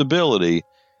responsibility.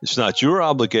 It's not your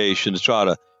obligation to try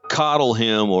to coddle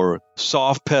him or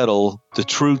soft pedal the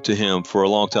truth to him for a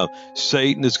long time.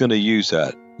 Satan is going to use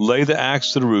that. Lay the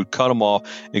axe to the root, cut them off,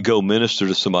 and go minister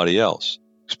to somebody else,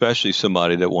 especially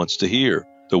somebody that wants to hear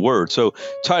the word. So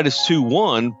Titus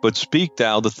 2:1, but speak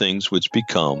thou the things which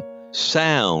become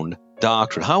sound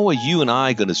doctrine. How are you and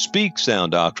I going to speak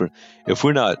sound doctrine if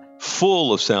we're not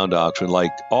full of sound doctrine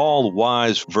like all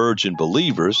wise virgin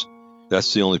believers?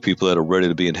 That's the only people that are ready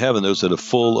to be in heaven, those that are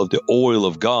full of the oil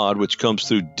of God, which comes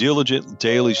through diligent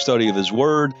daily study of his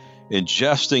word,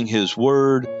 ingesting his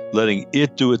word, letting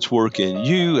it do its work in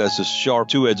you as a sharp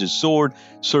two-edged sword,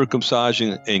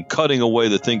 circumcising and cutting away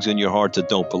the things in your heart that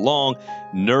don't belong,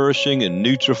 nourishing and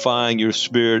nutrifying your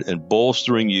spirit and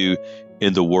bolstering you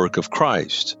in the work of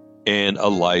Christ, and a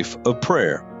life of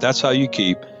prayer. That's how you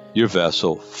keep your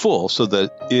vessel full, so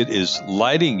that it is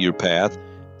lighting your path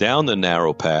down the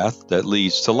narrow path that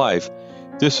leads to life.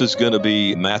 This is going to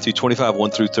be Matthew 25,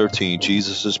 1 through 13,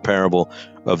 Jesus' parable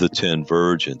of the 10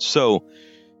 virgins. So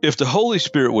if the Holy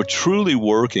Spirit were truly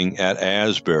working at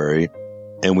Asbury,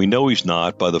 and we know he's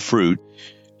not by the fruit,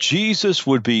 Jesus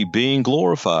would be being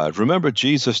glorified. Remember,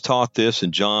 Jesus taught this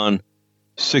in John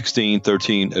 16,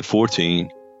 13, and 14.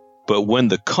 But when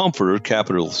the Comforter,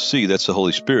 capital C, that's the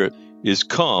Holy Spirit, is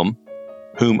come,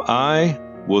 whom I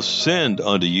will send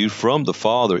unto you from the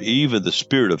Father, even the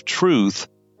Spirit of truth,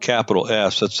 capital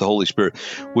S, that's the Holy Spirit,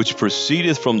 which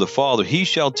proceedeth from the Father, he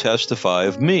shall testify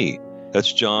of me.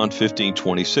 That's John 15,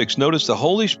 26. Notice the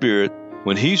Holy Spirit,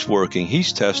 when he's working,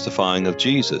 he's testifying of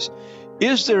Jesus.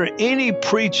 Is there any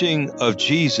preaching of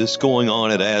Jesus going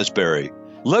on at Asbury?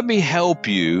 Let me help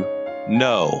you.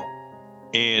 No.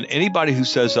 And anybody who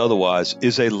says otherwise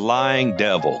is a lying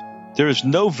devil. There is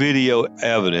no video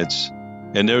evidence,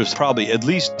 and there's probably at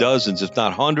least dozens, if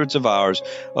not hundreds of hours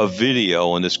of video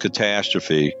on this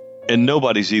catastrophe, and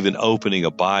nobody's even opening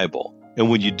a Bible. And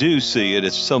when you do see it,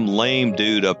 it's some lame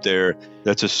dude up there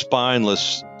that's a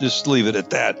spineless, just leave it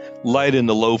at that, light in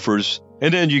the loafers.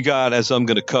 And then you got, as I'm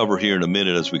going to cover here in a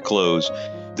minute as we close,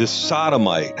 this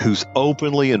sodomite who's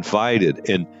openly invited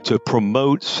and to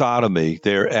promote sodomy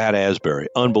there at Asbury.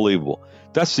 Unbelievable.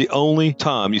 That's the only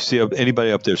time you see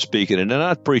anybody up there speaking, and they're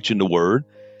not preaching the word.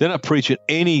 They're not preaching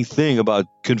anything about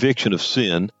conviction of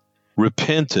sin,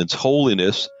 repentance,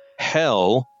 holiness,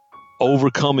 hell,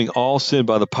 overcoming all sin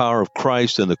by the power of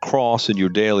Christ and the cross in your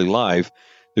daily life,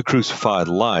 the crucified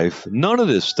life. None of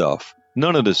this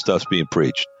stuff's being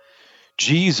preached.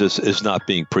 Jesus is not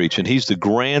being preached, and he's the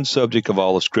grand subject of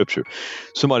all of Scripture.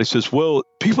 Somebody says, well,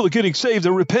 people are getting saved,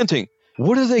 they're repenting.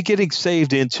 What are they getting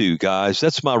saved into, guys?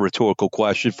 That's my rhetorical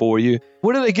question for you.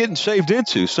 What are they getting saved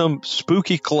into? Some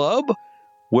spooky club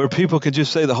where people can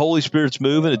just say the Holy Spirit's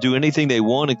moving and do anything they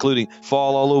want, including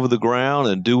fall all over the ground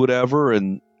and do whatever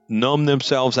and numb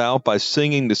themselves out by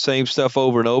singing the same stuff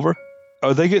over and over?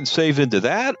 Are they getting saved into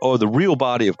that, or the real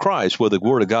body of Christ where the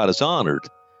Word of God is honored?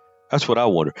 That's what I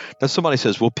wonder. Now somebody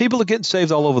says, well, people are getting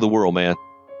saved all over the world, man.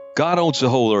 God owns the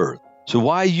whole earth. So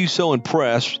why are you so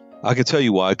impressed? I can tell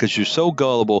you why, because you're so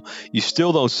gullible. You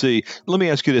still don't see. Let me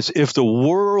ask you this. If the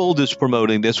world is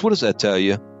promoting this, what does that tell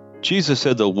you? Jesus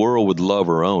said the world would love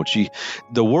her own.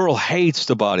 The world hates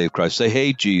the body of Christ. They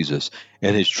hate Jesus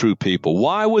and his true people.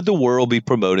 Why would the world be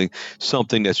promoting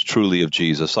something that's truly of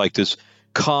Jesus? Like this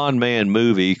con man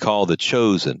movie called The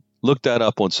Chosen. Look that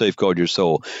up on Safeguard Your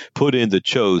Soul. Put in The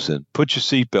Chosen. Put your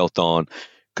seatbelt on,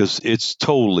 because it's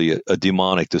totally a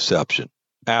demonic deception.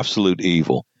 Absolute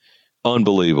evil.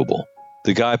 Unbelievable.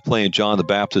 The guy playing John the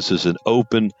Baptist is an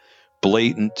open,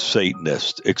 blatant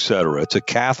Satanist, etc. It's a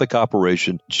Catholic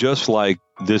operation, just like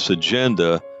this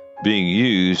agenda being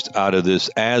used out of this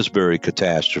Asbury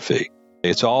catastrophe.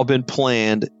 It's all been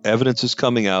planned. Evidence is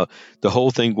coming out. The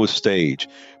whole thing was staged.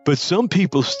 But some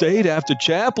people stayed after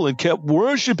chapel and kept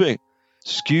worshiping.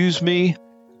 Excuse me?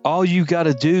 All you got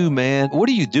to do, man, what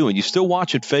are you doing? You still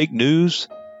watching fake news?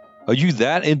 Are you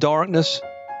that in darkness?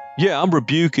 Yeah, I'm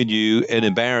rebuking you and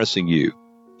embarrassing you.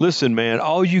 Listen, man,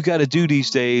 all you got to do these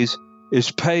days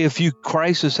is pay a few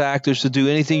crisis actors to do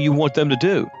anything you want them to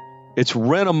do. It's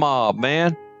rent a mob,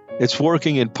 man. It's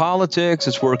working in politics.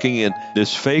 It's working in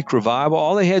this fake revival.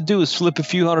 All they had to do is slip a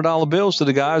few $100 bills to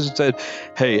the guys and said,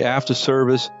 hey, after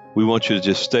service, we want you to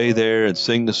just stay there and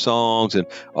sing the songs. And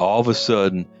all of a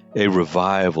sudden, a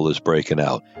revival is breaking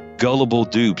out. Gullible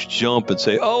dupes jump and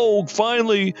say, oh,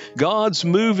 finally, God's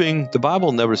moving. The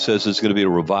Bible never says there's going to be a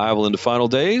revival in the final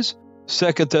days.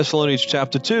 2 Thessalonians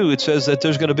chapter 2, it says that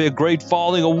there's going to be a great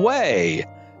falling away,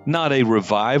 not a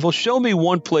revival. Show me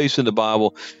one place in the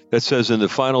Bible that says in the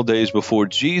final days before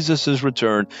Jesus'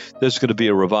 return, there's going to be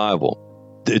a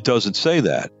revival. It doesn't say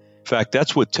that. In fact,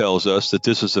 that's what tells us that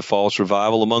this is a false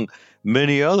revival, among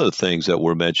many other things that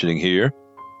we're mentioning here.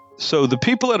 So the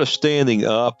people that are standing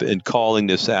up and calling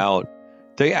this out,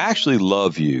 they actually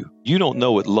love you. You don't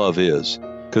know what love is,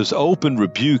 because open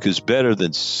rebuke is better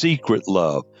than secret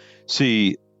love.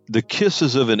 See, the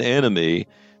kisses of an enemy,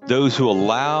 those who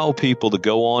allow people to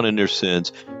go on in their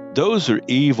sins, those are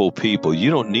evil people.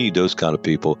 You don't need those kind of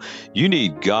people. You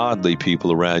need godly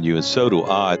people around you, and so do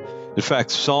I. In fact,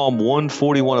 Psalm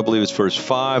 141, I believe it's verse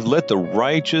 5, let the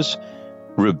righteous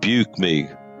rebuke me,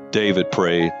 David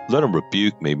prayed. Let them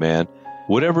rebuke me, man.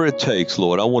 Whatever it takes,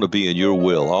 Lord, I want to be in your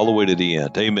will all the way to the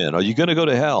end. Amen. Are you going to go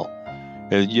to hell?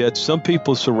 And yet some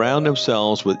people surround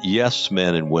themselves with yes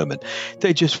men and women.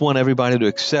 They just want everybody to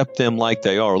accept them like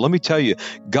they are. Let me tell you,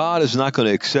 God is not going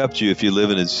to accept you if you're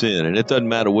living in sin, and it doesn't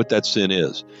matter what that sin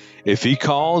is. If he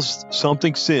calls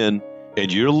something sin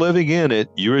and you're living in it,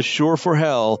 you're as sure for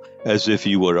hell as if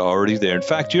you were already there. In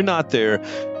fact, you're not there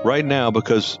right now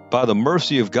because by the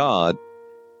mercy of God,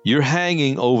 you're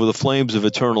hanging over the flames of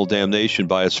eternal damnation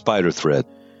by a spider thread.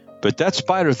 But that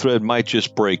spider thread might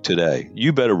just break today.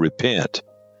 You better repent.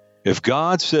 If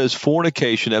God says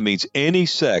fornication, that means any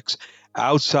sex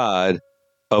outside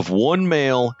of one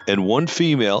male and one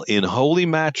female in holy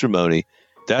matrimony.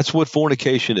 That's what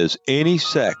fornication is. Any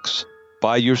sex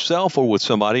by yourself or with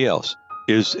somebody else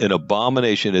is an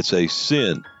abomination. It's a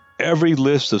sin. Every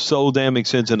list of soul-damning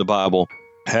sins in the Bible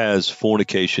has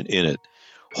fornication in it.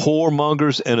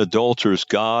 Whoremongers and adulterers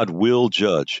God will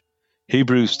judge.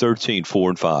 Hebrews 13, 4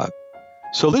 and 5.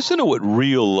 So listen to what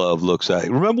real love looks like.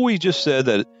 Remember we just said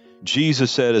that Jesus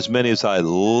said, as many as I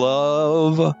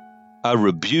love, I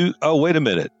rebuke. Oh, wait a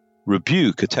minute.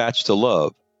 Rebuke attached to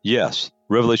love. Yes.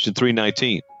 Revelation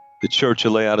 3:19. The church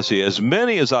of Laodicea, as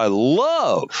many as I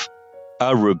love,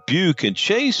 I rebuke and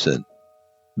chasten.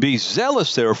 Be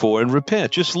zealous, therefore, and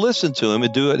repent. Just listen to him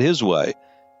and do it his way.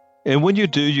 And when you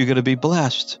do, you're going to be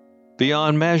blessed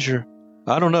beyond measure.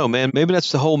 I don't know, man. Maybe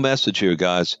that's the whole message here,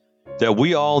 guys, that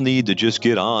we all need to just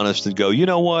get honest and go, you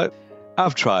know what?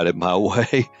 I've tried it my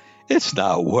way, It's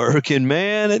not working,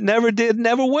 man. It never did,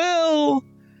 never will.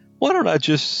 Why don't I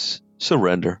just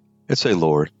surrender and say,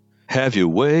 Lord, have your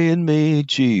way in me,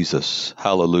 Jesus.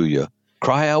 Hallelujah.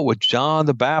 Cry out with John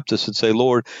the Baptist and say,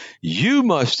 Lord, you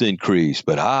must increase,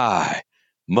 but I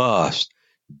must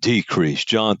decrease.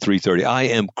 John 3:30. I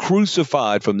am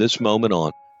crucified from this moment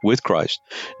on with Christ.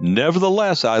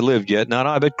 Nevertheless, I live, yet not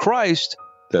I, but Christ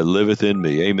that liveth in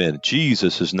me. Amen.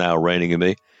 Jesus is now reigning in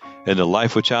me. And the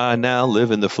life which I now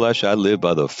live in the flesh, I live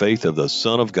by the faith of the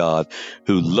Son of God,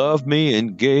 who loved me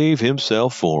and gave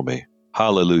himself for me.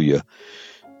 Hallelujah.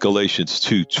 Galatians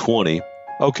 2:20.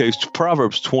 Okay, it's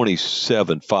Proverbs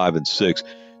 27:5-6.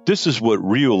 This is what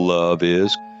real love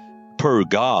is, per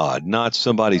God, not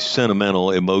somebody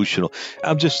sentimental, emotional.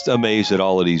 I'm just amazed that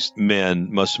all of these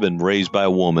men must have been raised by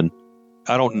a woman.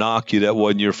 I don't knock you, that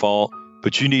wasn't your fault,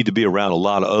 but you need to be around a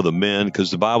lot of other men, because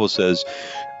the Bible says,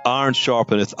 iron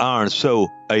sharpeneth iron. So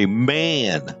a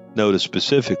man, notice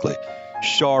specifically,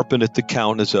 sharpeneth the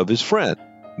countenance of his friend.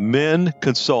 Men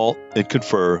consult and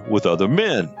confer with other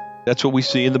men. That's what we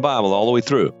see in the Bible all the way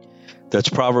through. That's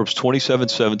Proverbs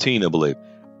 27:17, I believe.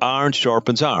 Iron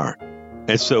sharpens iron.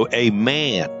 And so a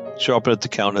man sharpeneth the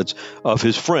countenance of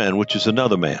his friend, which is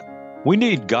another man. We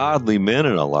need godly men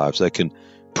in our lives that can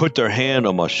put their hand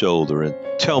on my shoulder and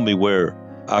tell me where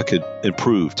I could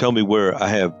improve. Tell me where I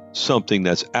have something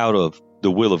that's out of the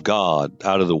will of God,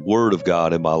 out of the Word of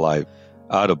God in my life,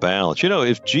 out of balance. You know,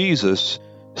 if Jesus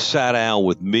sat down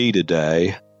with me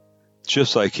today,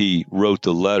 just like he wrote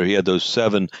the letter, he had those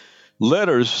 7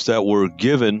 letters that were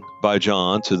given by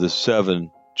John to the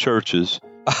 7 churches.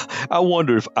 I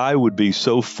wonder if I would be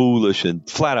so foolish and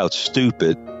flat out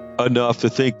stupid enough to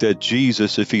think that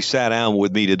Jesus, if he sat down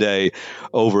with me today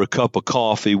over a cup of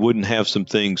coffee, wouldn't have some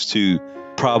things to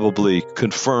probably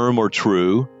confirm or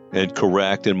true and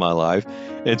correct in my life,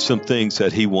 and some things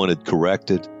that he wanted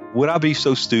corrected. Would I be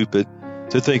so stupid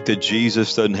to think that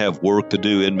Jesus doesn't have work to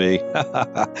do in me?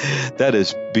 That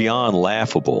is beyond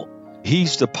laughable.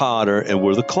 He's the potter and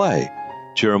we're the clay.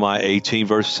 Jeremiah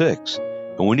 18:6.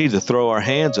 And we need to throw our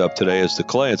hands up today as the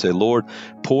clay and say, Lord,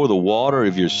 pour the water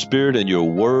of your Spirit and your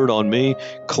word on me.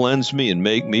 Cleanse me and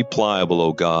make me pliable,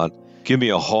 O God. Give me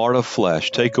a heart of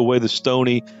flesh. Take away the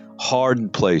stony,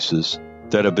 hardened places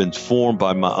that have been formed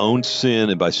by my own sin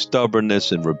and by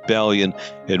stubbornness and rebellion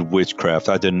and witchcraft.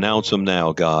 I denounce them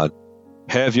now, God.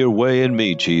 Have your way in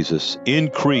me, Jesus.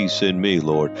 Increase in me,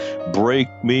 Lord. Break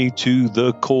me to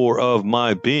the core of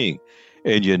my being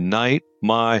and unite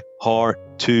my heart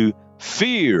to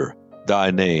fear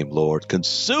thy name, Lord.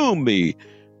 Consume me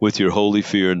with your holy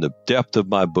fear in the depth of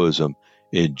my bosom.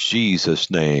 In Jesus'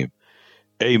 name,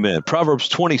 amen. Proverbs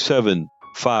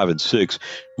 27:5-6.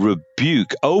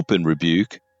 Rebuke, open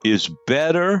rebuke is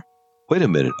better. Wait a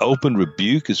minute. Open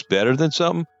rebuke is better than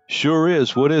something? Sure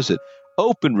is. What is it?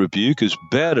 Open rebuke is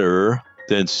better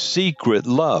than secret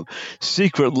love.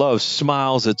 Secret love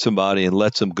smiles at somebody and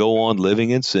lets them go on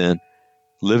living in sin,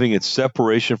 living in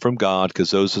separation from God, because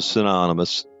those are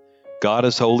synonymous. God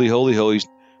is holy, holy, holy,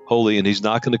 holy, and he's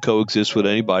not going to coexist with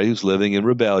anybody who's living in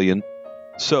rebellion.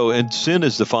 So, and sin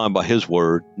is defined by his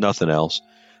word, nothing else.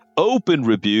 Open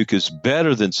rebuke is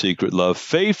better than secret love.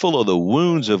 Faithful are the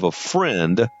wounds of a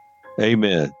friend.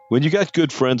 Amen. When you got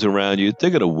good friends around you, they're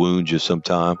going to wound you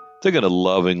sometime. They're going to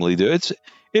lovingly do it.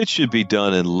 It should be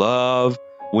done in love.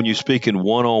 When you're speaking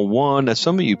one-on-one, now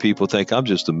some of you people think I'm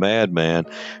just a madman,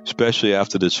 especially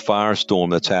after this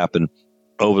firestorm that's happened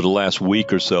over the last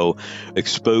week or so,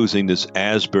 exposing this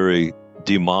Asbury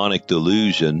demonic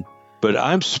delusion. But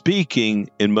I'm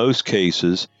speaking, in most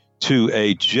cases, to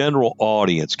a general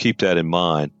audience. Keep that in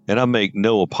mind. And I make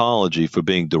no apology for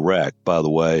being direct, by the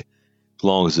way, as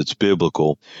long as it's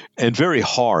biblical, and very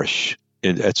harsh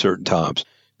at certain times.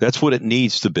 That's what it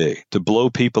needs to be, to blow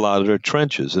people out of their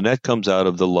trenches. And that comes out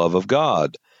of the love of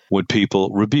God when people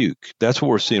rebuke. That's what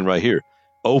we're seeing right here.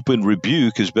 Open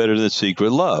rebuke is better than secret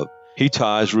love. He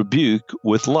ties rebuke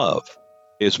with love.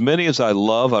 As many as I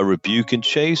love, I rebuke and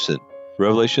chasten.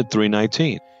 Revelation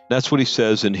 3:19. That's what he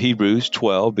says in Hebrews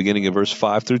 12, beginning in verse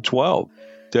 5-12,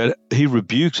 that he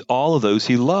rebukes all of those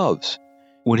he loves.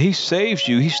 When he saves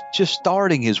you, he's just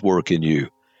starting his work in you.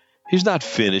 He's not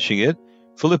finishing it.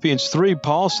 Philippians 3,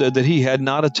 Paul said that he had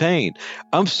not attained.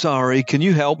 I'm sorry, can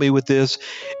you help me with this?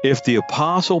 If the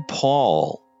Apostle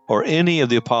Paul or any of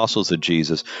the apostles of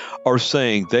Jesus are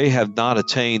saying they have not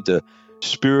attained to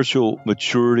spiritual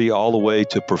maturity all the way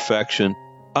to perfection,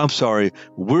 I'm sorry,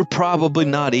 we're probably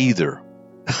not either,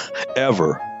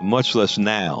 ever, much less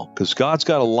now, because God's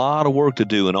got a lot of work to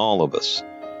do in all of us.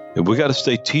 And we got to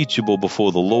stay teachable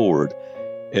before the Lord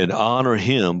and honor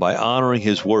him by honoring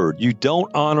his word. You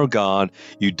don't honor God,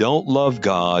 you don't love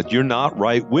God, you're not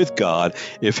right with God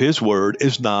if his word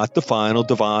is not the final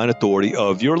divine authority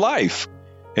of your life.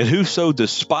 And whoso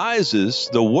despises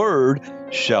the word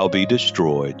shall be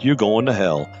destroyed. You're going to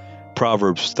hell.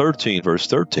 Proverbs 13, verse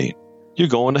 13. You're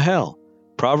going to hell.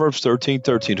 Proverbs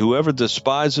 13:13. Whoever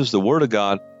despises the word of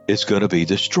God is going to be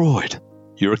destroyed.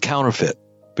 You're a counterfeit.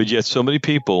 But yet so many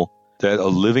people that are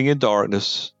living in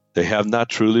darkness, they have not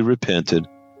truly repented,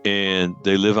 and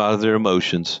they live out of their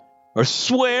emotions, are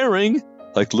swearing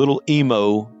like little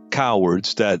emo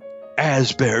cowards that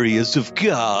Asbury is of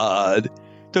God.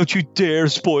 Don't you dare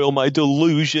spoil my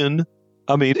delusion.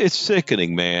 I mean, it's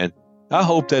sickening, man. I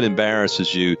hope that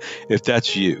embarrasses you if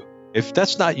that's you. If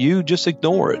that's not you, just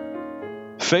ignore it.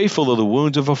 Faithful are the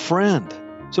wounds of a friend.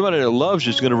 Somebody that loves you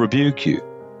is going to rebuke you.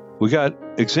 We got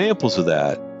examples of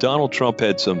that. Donald Trump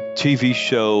had some TV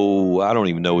show, I don't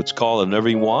even know what it's called. I've never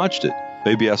even watched it.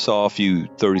 Maybe I saw a few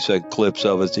 30-second clips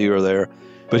of it here or there.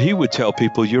 But he would tell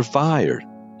people, you're fired.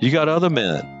 You got other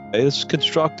men. It's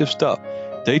constructive stuff.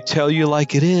 They tell you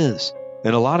like it is.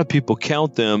 And a lot of people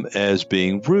count them as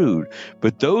being rude.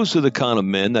 But those are the kind of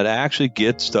men that actually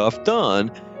get stuff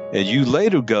done. And you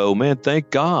later go, man, thank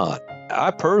God.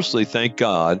 I personally thank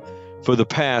God for the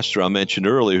pastor I mentioned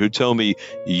earlier who told me,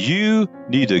 you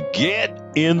need to get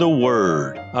in the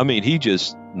Word. I mean, he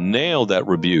just nailed that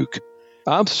rebuke.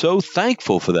 I'm so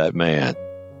thankful for that man.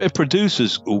 It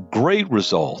produces great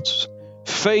results.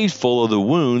 Faithful are the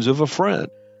wounds of a friend.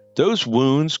 Those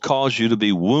wounds cause you to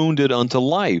be wounded unto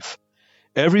life.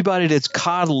 Everybody that's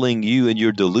coddling you in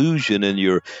your delusion and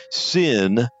your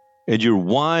sin, and you're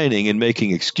whining and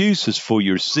making excuses for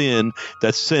your sin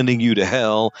that's sending you to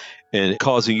hell and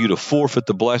causing you to forfeit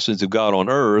the blessings of God on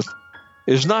earth,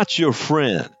 is not your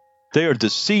friend. They are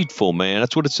deceitful, man.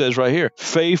 That's what it says right here.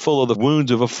 Faithful are the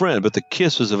wounds of a friend, but the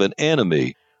kisses of an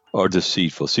enemy are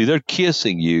deceitful. See, they're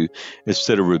kissing you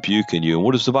instead of rebuking you. And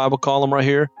what does the Bible call them right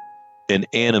here? An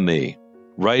enemy,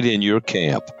 right in your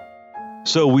camp.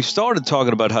 So we started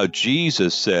talking about how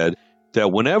Jesus said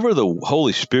that whenever the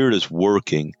Holy Spirit is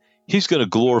working, he's going to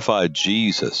glorify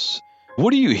Jesus.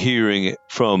 What are you hearing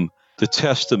from the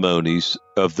testimonies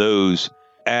of those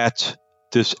at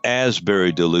this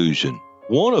Asbury Delusion?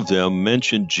 One of them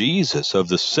mentioned Jesus of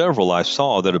the several I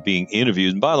saw that are being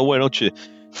interviewed. And by the way, don't you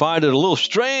find it a little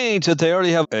strange that they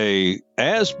already have a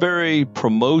Asbury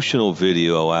promotional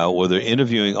video out where they're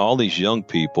interviewing all these young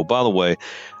people? By the way,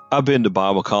 I've been to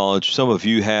Bible college. Some of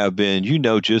you have been. You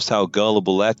know just how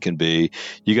gullible that can be.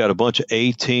 You got a bunch of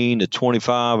 18 to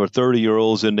 25 or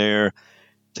 30-year-olds in there.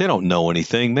 They don't know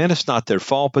anything, man. It's not their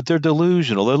fault, but they're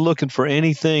delusional. They're looking for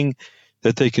anything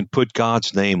that they can put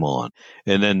God's name on.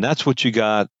 And then that's what you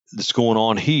got that's going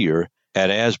on here at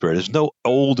Asbury. There's no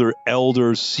older,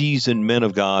 elders, seasoned men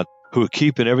of God who are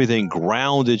keeping everything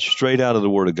grounded straight out of the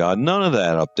Word of God. None of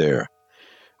that up there.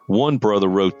 One brother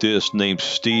wrote this, named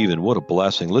Stephen. What a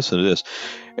blessing. Listen to this.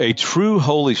 A true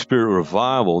Holy Spirit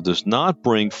revival does not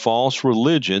bring false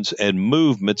religions and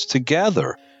movements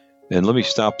together. And let me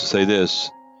stop to say this.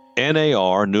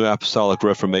 NAR, New Apostolic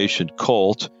Reformation,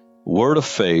 cult, Word of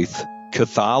Faith,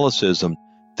 Catholicism,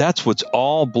 that's what's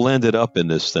all blended up in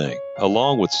this thing,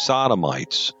 along with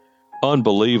Sodomites.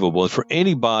 Unbelievable. And for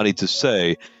anybody to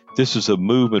say this is a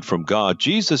movement from God,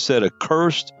 Jesus said a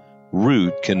cursed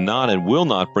root cannot and will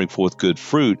not bring forth good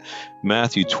fruit,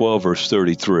 Matthew 12, verse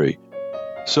 33.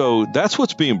 So that's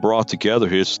what's being brought together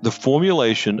here. It's the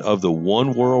formulation of the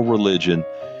one world religion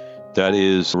that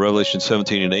is Revelation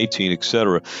 17 and 18,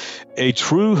 etc. A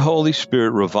true Holy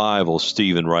Spirit revival,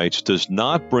 Stephen writes, does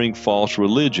not bring false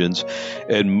religions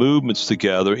and movements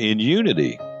together in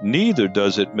unity. Neither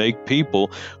does it make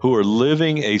people who are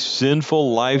living a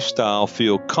sinful lifestyle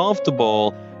feel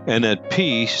comfortable and at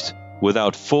peace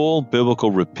without full biblical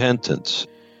repentance.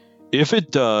 If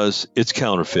it does, it's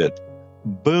counterfeit.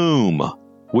 Boom!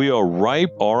 We are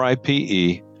ripe,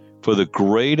 R-I-P-E, for the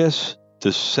greatest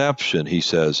deception, he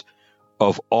says,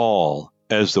 of all,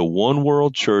 as the one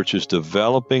world church is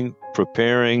developing,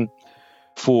 preparing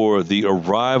for the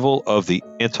arrival of the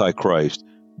Antichrist.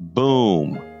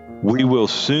 Boom! We will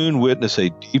soon witness a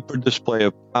deeper display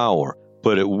of power,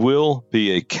 but it will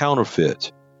be a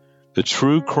counterfeit. The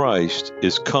true Christ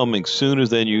is coming sooner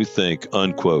than you think,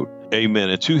 unquote. Amen.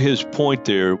 And to his point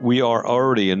there, we are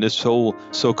already in this whole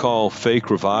so-called fake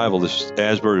revival, this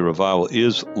Asbury revival,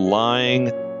 is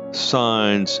lying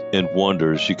signs and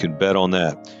wonders. You can bet on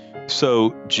that.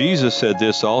 So Jesus said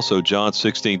this also, John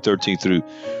 16, 13 through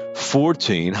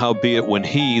 14, howbeit when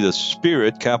he, the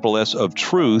Spirit, capital S, of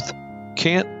truth,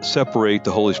 can't separate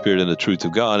the Holy Spirit and the truth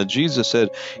of God. And Jesus said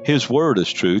his word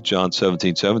is truth, John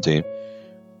 17, 17.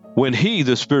 When he,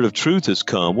 the Spirit of truth, has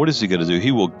come, what is he going to do?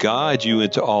 He will guide you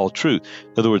into all truth.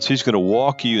 In other words, he's going to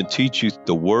walk you and teach you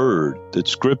the word, the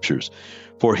scriptures.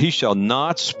 For he shall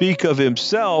not speak of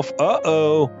himself.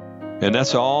 And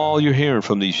that's all you're hearing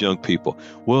from these young people.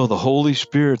 Well, the Holy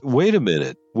Spirit, wait a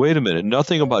minute.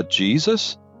 Nothing about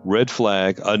Jesus? Red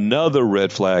flag, another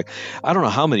red flag. I don't know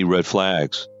how many red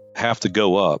flags have to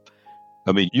go up.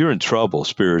 I mean, you're in trouble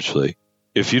spiritually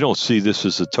if you don't see this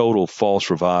as a total false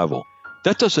revival.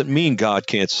 That doesn't mean God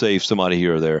can't save somebody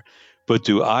here or there. But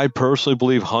do I personally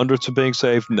believe hundreds are being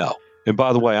saved? No. And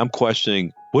by the way, I'm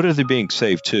questioning, what are they being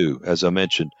saved to, as I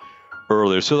mentioned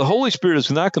earlier? So the Holy Spirit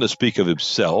is not going to speak of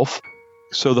himself.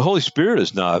 So the Holy Spirit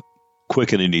is not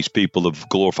quickening these people to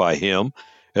glorify him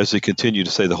as they continue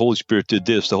to say, the Holy Spirit did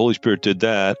this, the Holy Spirit did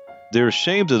that. They're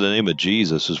ashamed of the name of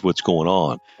Jesus is what's going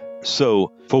on.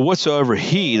 So for whatsoever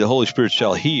he, the Holy Spirit,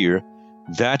 shall hear,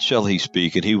 that shall he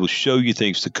speak, and he will show you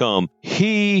things to come.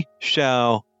 He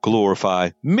shall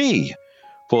glorify me,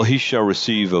 for he shall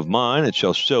receive of mine and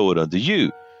shall show it unto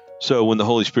you. So when the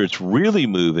Holy Spirit's really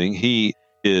moving, he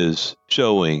is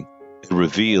showing and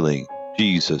revealing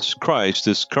Jesus Christ.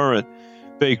 This current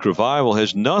fake revival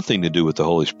has nothing to do with the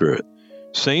Holy Spirit.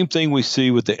 Same thing we see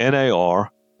with the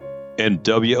NAR and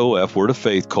WOF, Word of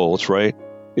Faith cults, right?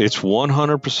 It's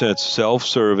 100%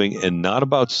 self-serving and not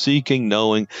about seeking,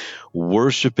 knowing,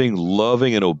 worshiping,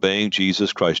 loving, and obeying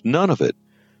Jesus Christ. None of it.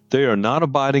 They are not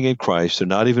abiding in Christ. They're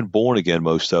not even born again,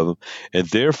 most of them. And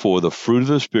therefore, the fruit of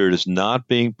the Spirit is not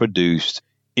being produced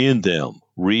in them.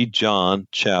 Read John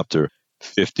chapter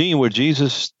 15, where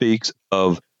Jesus speaks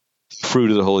of the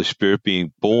fruit of the Holy Spirit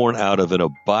being born out of an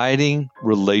abiding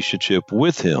relationship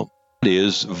with him. It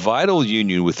is vital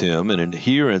union with him and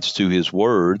adherence to his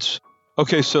words.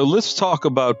 Okay, so let's talk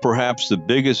about perhaps the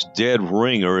biggest dead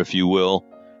ringer, if you will,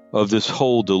 of this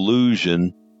whole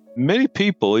delusion. Many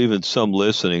people, even some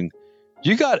listening,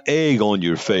 you got egg on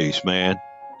your face, man.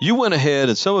 You went ahead,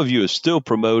 and some of you are still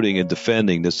promoting and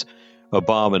defending this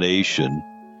abomination.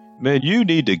 Man, you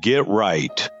need to get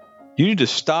right. You need to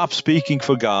stop speaking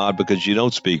for God because you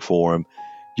don't speak for him.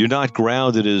 You're not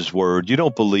grounded in his word. You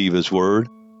don't believe his word.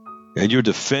 And you're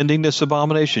defending this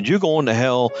abomination. You're going to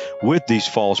hell with these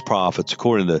false prophets,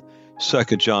 according to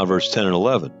 2 John verse 10 and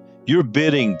 11. You're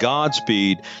bidding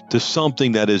Godspeed to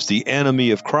something that is the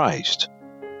enemy of Christ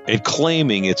and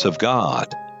claiming it's of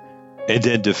God and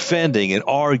then defending and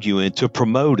arguing to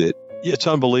promote it. It's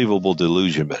unbelievable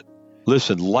delusionment.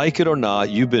 Listen, like it or not,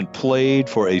 you've been played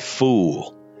for a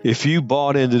fool. If you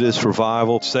bought into this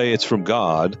revival, say it's from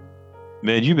God,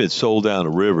 man, you've been sold down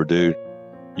the river, dude.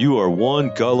 You are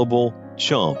one gullible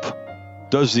chump.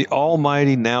 Does the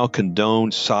Almighty now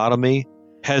condone sodomy?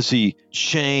 Has he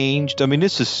changed? I mean,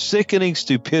 this is sickening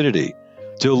stupidity.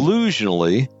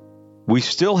 Delusionally, we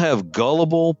still have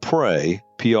gullible prey,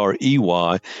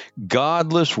 P-R-E-Y,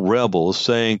 godless rebels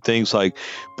saying things like,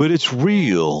 but it's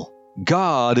real.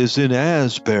 God is in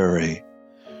Asbury.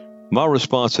 My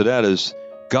response to that is,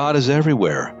 God is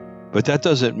everywhere. But that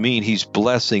doesn't mean he's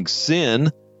blessing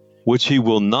sin, which he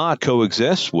will not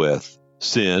coexist with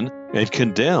sin and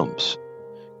condemns.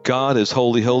 God is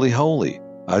holy, holy, holy.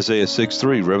 Isaiah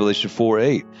 6:3, Revelation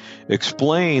 4:8.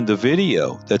 Explain the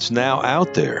video that's now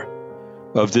out there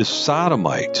of this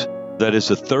sodomite that is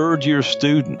a third-year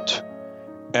student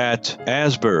at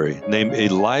Asbury named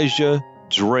Elijah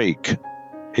Drake.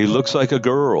 He looks like a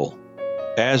girl.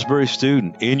 Asbury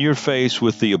student, in your face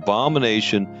with the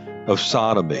abomination of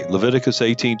sodomy. Leviticus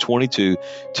 18:22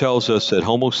 tells us that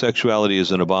homosexuality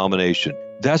is an abomination.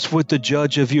 That's what the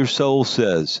judge of your soul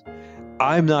says.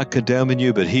 I'm not condemning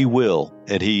you, but he will,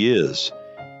 and he is.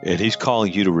 And he's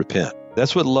calling you to repent.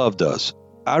 That's what love does.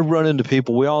 I run into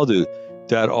people, we all do,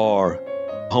 that are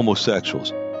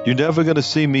homosexuals. You're never going to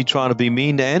see me trying to be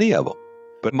mean to any of them.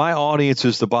 But my audience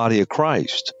is the body of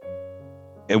Christ.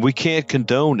 And we can't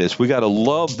condone this. We got to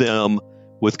love them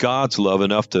with God's love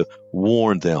enough to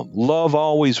warn them. Love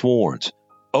always warns.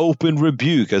 Open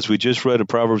rebuke, as we just read in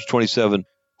Proverbs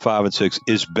 27:5-6,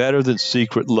 is better than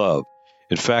secret love.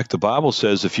 In fact, the Bible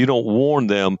says if you don't warn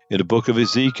them in the book of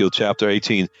Ezekiel, chapter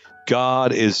 18,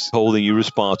 God is holding you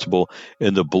responsible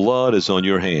and the blood is on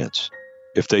your hands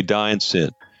if they die in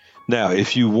sin. Now,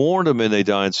 if you warn them and they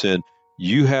die in sin,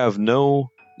 you have no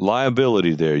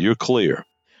liability there. You're clear.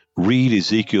 Read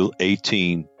Ezekiel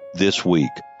 18 this week.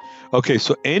 Okay,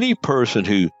 so any person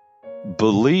who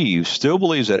still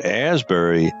believes that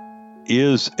Asbury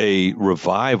is a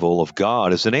revival of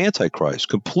God is an antichrist,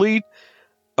 complete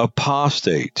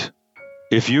apostate.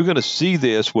 If you're going to see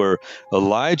this where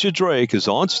Elijah Drake is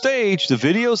on stage, the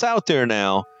video's out there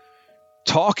now,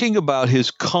 talking about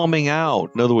his coming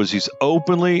out. In other words, he's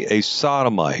openly a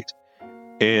sodomite.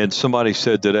 And somebody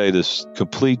said today, this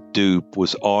complete dupe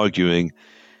was arguing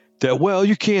that, well,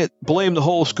 you can't blame the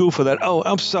whole school for that. Oh,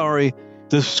 I'm sorry.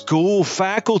 The school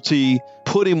faculty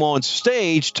put him on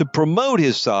stage to promote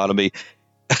his sodomy.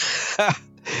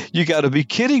 You got to be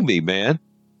kidding me, man.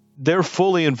 They're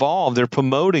fully involved. They're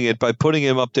promoting it by putting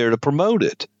him up there to promote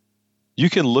it. You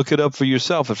can look it up for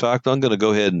yourself. In fact, I'm going to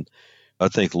go ahead and, I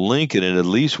think, link it in at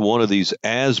least one of these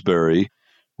Asbury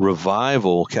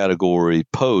revival category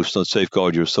posts on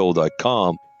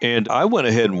safeguardyoursoul.com. And I went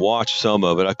ahead and watched some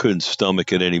of it. I couldn't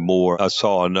stomach it anymore. I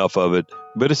saw enough of it.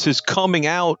 But it's his coming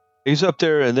out. He's up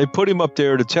there, and they put him up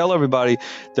there to tell everybody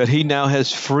that he now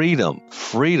has freedom,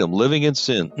 living in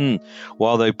sin.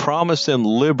 While they promise them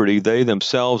liberty, they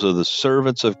themselves are the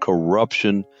servants of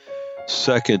corruption.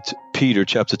 2 Peter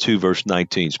chapter 2, verse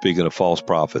 19, speaking of false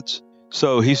prophets.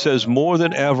 So he says, more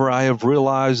than ever, I have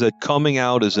realized that coming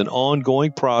out is an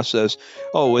ongoing process.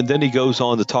 Oh, and then he goes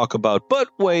on to talk about, but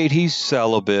wait, he's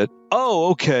celibate. Oh,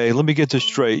 okay, let me get this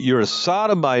straight. You're a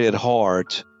sodomite at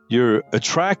heart. You're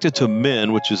attracted to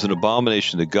men, which is an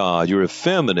abomination to God. You're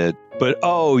effeminate, but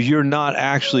you're not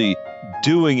actually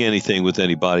doing anything with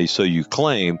anybody, so you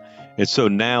claim. And so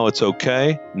now it's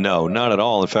okay? No, not at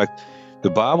all. In fact, the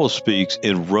Bible speaks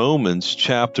in Romans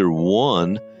chapter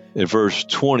 1 and verse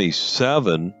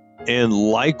 27, and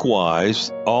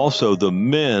likewise also the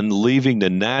men, leaving the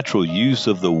natural use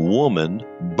of the woman,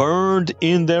 burned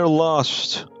in their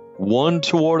lust one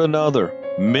toward another.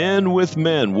 Men with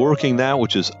men, working that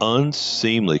which is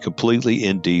unseemly, completely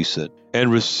indecent, and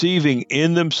receiving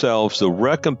in themselves the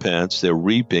recompense, their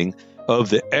reaping, of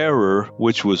the error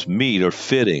which was meet or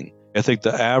fitting. I think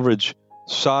the average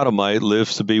sodomite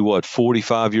lives to be,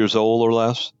 45 years old or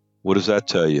less? What does that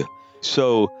tell you?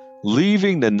 So,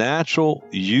 leaving the natural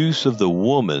use of the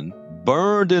woman,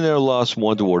 burned in their lust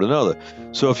one toward another.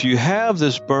 So if you have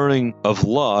this burning of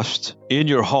lust in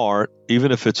your heart,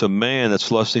 even if it's a man that's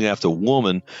lusting after a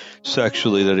woman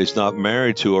sexually that he's not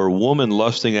married to, or a woman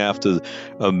lusting after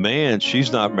a man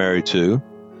she's not married to,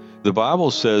 the Bible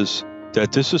says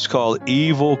that this is called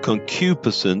evil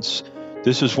concupiscence.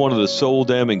 This is one of the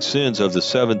soul-damning sins of the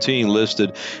 17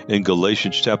 listed in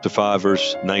Galatians chapter 5,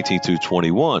 verse 19 through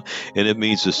 21. And it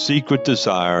means the secret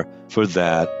desire for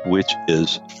that which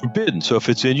is forbidden. So if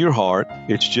it's in your heart,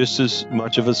 it's just as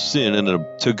much of a sin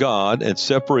to God and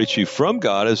separates you from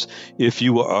God as if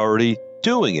you were already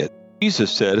doing it.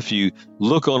 Jesus said, if you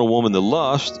look on a woman to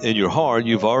lust in your heart,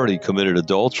 you've already committed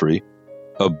adultery.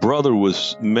 A brother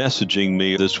was messaging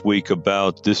me this week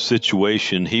about this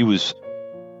situation. He was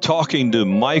talking to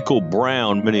Michael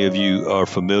Brown. Many of you are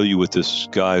familiar with this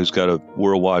guy who's got a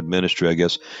worldwide ministry, I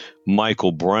guess,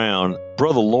 Michael Brown.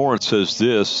 Brother Lawrence says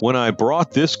this: when I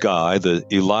brought this guy, the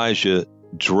Elijah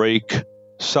Drake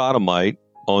Sodomite,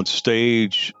 on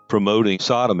stage promoting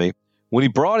sodomy, when he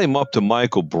brought him up to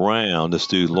Michael Brown, this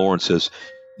dude Lawrence says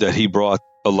that he brought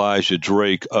Elijah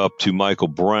Drake up to Michael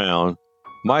Brown.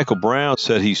 Michael Brown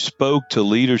said he spoke to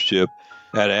leadership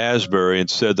at Asbury and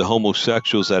said the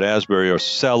homosexuals at Asbury are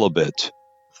celibate.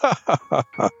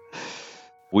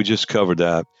 We just covered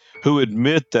that. Who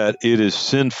admit that it is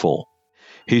sinful.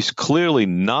 He's clearly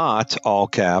not, all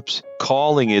caps,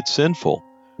 calling it sinful.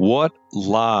 What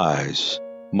lies?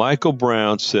 Michael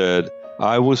Brown said,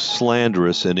 I was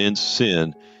slanderous and in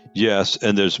sin. Yes,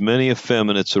 and there's many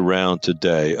effeminates around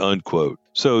today, unquote.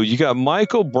 So you got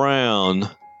Michael Brown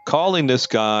calling this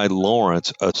guy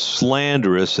Lawrence a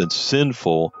slanderous and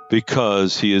sinful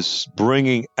because he is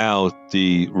bringing out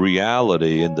the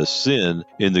reality and the sin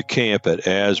in the camp at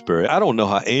Asbury. I don't know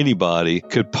how anybody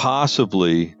could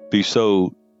possibly be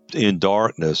so in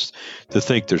darkness to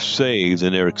think they're saved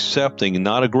and they're accepting and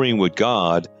not agreeing with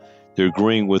God. They're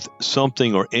agreeing with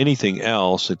something or anything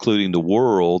else, including the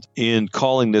world, in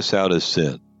calling this out as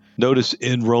sin. Notice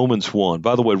in Romans 1,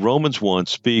 by the way, Romans 1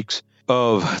 speaks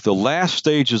of the last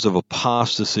stages of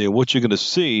apostasy, and what you're going to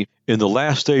see in the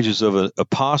last stages of an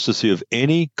apostasy of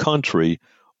any country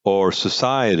or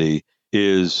society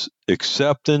is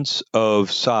acceptance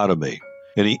of sodomy.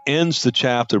 And he ends the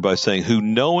chapter by saying, who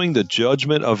knowing the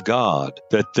judgment of God,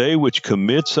 that they which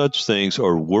commit such things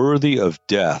are worthy of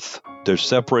death. They're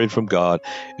separated from God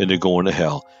and they're going to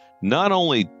hell. Not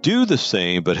only do the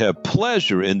same, but have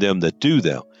pleasure in them that do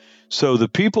them. So the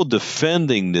people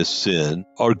defending this sin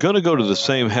are going to go to the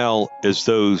same hell as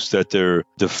those that they're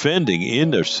defending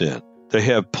in their sin. They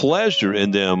have pleasure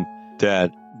in them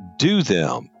that do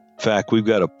them. In fact, we've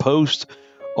got a post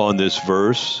on this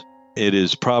verse. It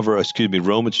is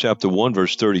Romans chapter 1,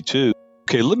 verse 32.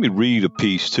 Okay, let me read a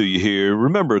piece to you here.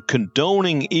 Remember,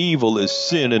 condoning evil is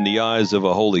sin in the eyes of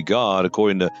a holy God,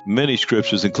 according to many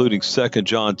scriptures, including 2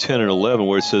 John 10 and 11,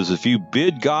 where it says, if you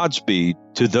bid Godspeed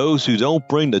to those who don't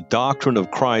bring the doctrine of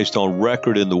Christ on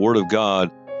record in the Word of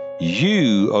God,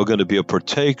 you are going to be a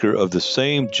partaker of the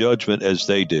same judgment as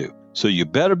they do. So you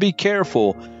better be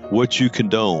careful what you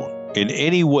condone in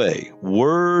any way,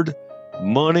 word,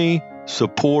 money,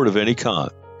 support of any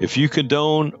kind. If you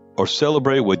condone or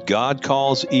celebrate what God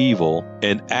calls evil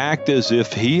and act as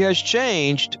if He has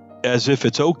changed, as if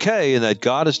it's okay and that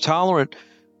God is tolerant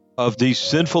of these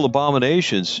sinful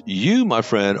abominations, you, my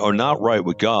friend, are not right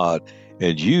with God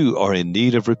and you are in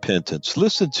need of repentance.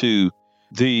 Listen to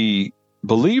the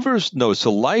Believers. No, it's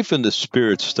a Life in the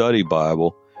Spirit Study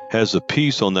Bible has a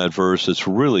piece on that verse that's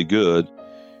really good.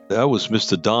 That was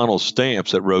Mr. Donald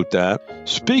Stamps that wrote that.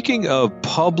 Speaking of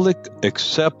public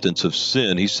acceptance of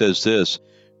sin, he says this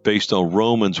based on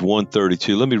Romans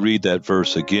 1:32. Let me read that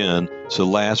verse again. It's the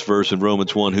last verse in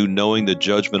Romans 1, who knowing the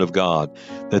judgment of God,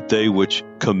 that they which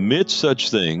commit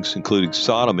such things, including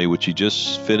sodomy, which he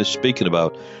just finished speaking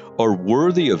about, are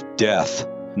worthy of death,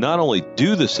 not only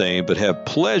do the same, but have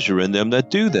pleasure in them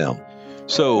that do them.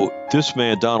 So this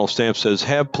man, Donald Stamps, says,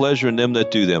 have pleasure in them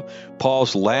that do them.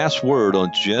 Paul's last word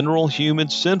on general human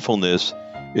sinfulness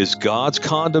is God's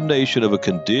condemnation of a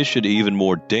condition even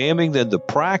more damning than the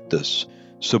practice,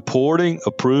 supporting,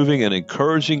 approving, and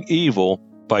encouraging evil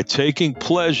by taking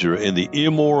pleasure in the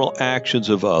immoral actions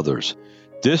of others.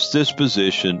 This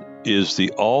disposition is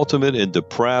the ultimate in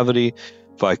depravity,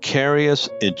 vicarious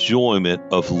enjoyment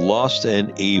of lust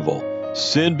and evil.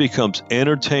 Sin becomes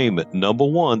entertainment. Number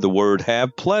one, the word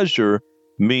have pleasure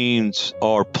means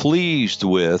are pleased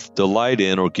with, delight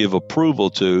in, or give approval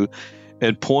to,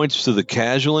 and points to the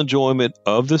casual enjoyment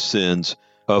of the sins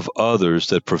of others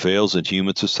that prevails in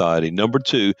human society. Number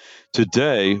two,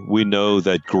 today we know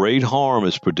that great harm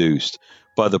is produced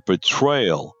by the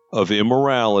portrayal of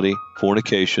immorality,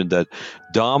 fornication, that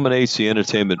dominates the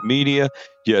entertainment media,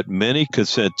 yet many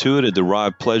consent to it and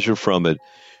derive pleasure from it.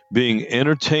 Being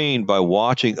entertained by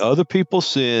watching other people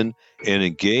sin and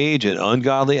engage in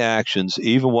ungodly actions,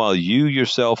 even while you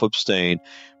yourself abstain,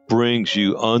 brings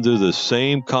you under the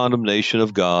same condemnation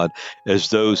of God as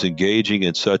those engaging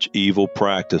in such evil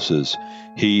practices.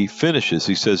 He finishes,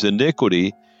 he says,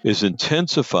 iniquity is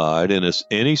intensified in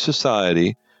any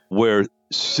society where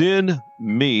sin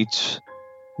meets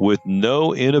with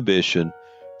no inhibition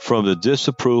from the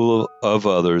disapproval of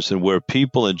others and where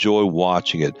people enjoy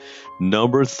watching it.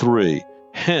 Number three,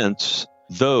 hence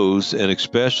those, and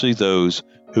especially those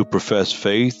who profess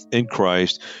faith in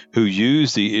Christ, who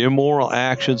use the immoral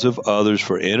actions of others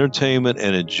for entertainment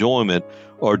and enjoyment,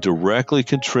 are directly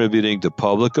contributing to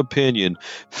public opinion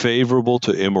favorable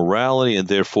to immorality and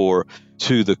therefore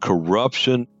to the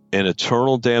corruption and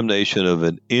eternal damnation of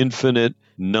an infinite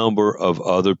number of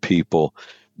other people.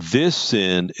 This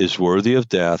sin is worthy of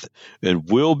death and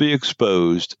will be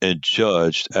exposed and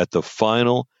judged at the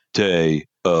final day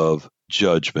of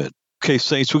judgment. Okay,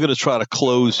 saints, we're going to try to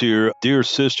close here. Dear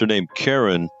sister named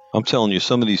Karen, I'm telling you,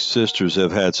 some of these sisters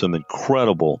have had some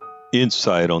incredible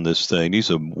insight on this thing.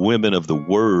 These are women of the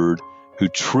Word who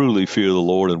truly fear the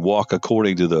Lord and walk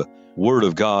according to the Word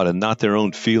of God and not their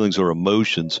own feelings or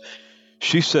emotions.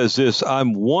 She says this,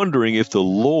 I'm wondering if the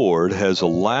Lord has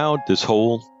allowed this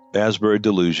whole Asbury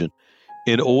delusion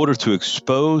in order to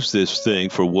expose this thing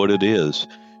for what it is.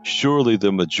 Surely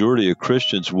the majority of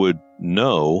Christians would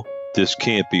know this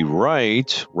can't be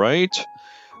right?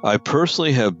 I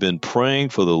personally have been praying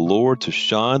for the Lord to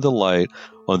shine the light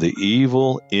on the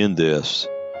evil in this,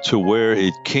 to where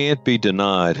it can't be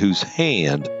denied whose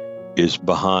hand is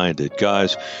behind it.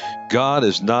 Guys, God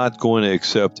is not going to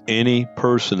accept any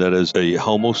person that is a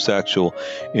homosexual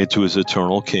into his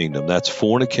eternal kingdom. That's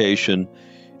fornication,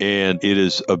 and it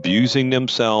is abusing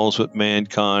themselves with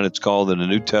mankind. It's called in the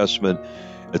New Testament,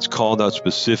 it's called out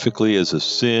specifically as a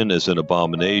sin, as an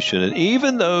abomination. And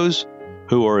even those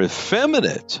who are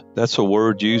effeminate, that's a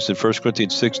word used in 1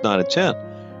 Corinthians 6, 9, and 10,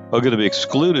 are going to be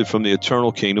excluded from the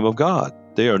eternal kingdom of God.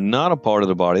 They are not a part of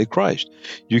the body of Christ.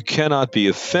 You cannot be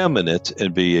effeminate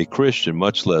and be a Christian,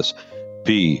 much less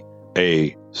be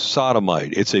a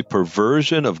sodomite. It's a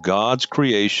perversion of God's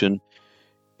creation,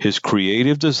 his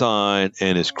creative design,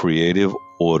 and his creative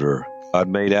order. God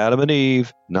made Adam and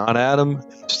Eve, not Adam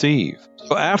and Steve.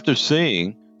 So after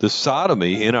seeing the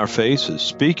sodomy in our faces,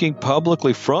 speaking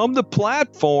publicly from the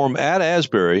platform at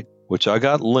Asbury, which I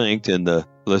got linked in the,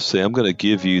 let's see, I'm going to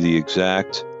give you the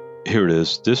exact, here it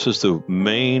is. This is the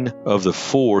main of the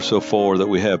 4 so far that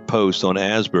we have posts on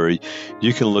Asbury.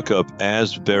 You can look up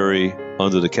Asbury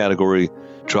under the category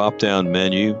drop-down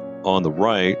menu on the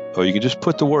right, or you can just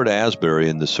put the word Asbury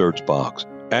in the search box.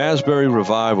 Asbury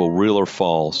Revival, real or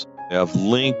false. I've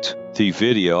linked the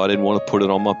video. I didn't want to put it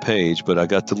on my page, but I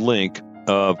got the link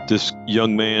of this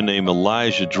young man named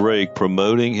Elijah Drake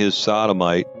promoting his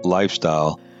Sodomite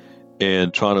lifestyle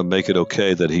and trying to make it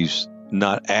okay that he's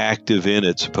not active in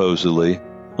it, supposedly.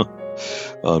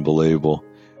 Unbelievable.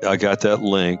 I got that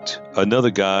linked. Another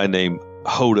guy named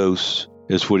Hodos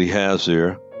is what he has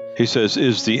there. He says,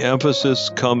 is the emphasis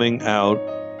coming out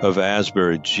of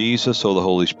Asbury Jesus or the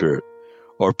Holy Spirit?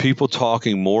 Are people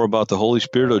talking more about the Holy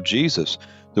Spirit or Jesus?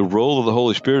 The role of the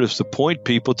Holy Spirit is to point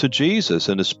people to Jesus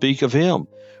and to speak of Him.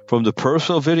 From the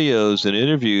personal videos and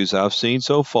interviews I've seen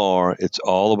so far, it's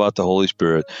all about the Holy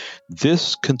Spirit.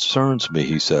 This concerns me,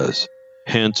 he says.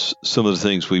 Hence, some of the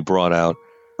things we brought out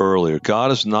earlier.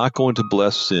 God is not going to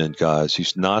bless sin, guys.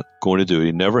 He's not going to do it.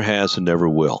 He never has and never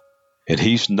will. And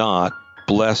He's not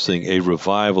blessing a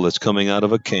revival that's coming out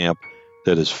of a camp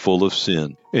that is full of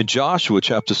sin. In Joshua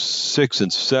chapter 6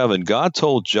 and 7, God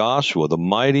told Joshua, the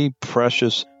mighty,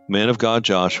 precious man of God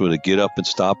Joshua, to get up and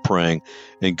stop praying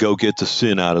and go get the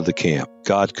sin out of the camp.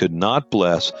 God could not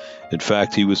bless. In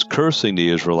fact, He was cursing the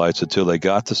Israelites until they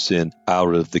got the sin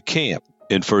out of the camp.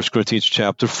 In 1 Corinthians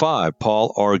chapter 5,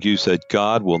 Paul argues that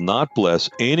God will not bless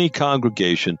any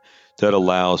congregation that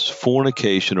allows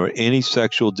fornication or any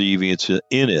sexual deviance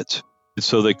in it. And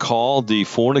so they called the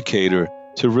fornicator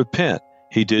to repent.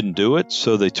 He didn't do it,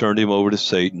 so they turned him over to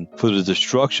Satan for the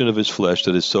destruction of his flesh,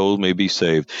 that his soul may be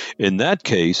saved. In that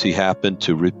case, he happened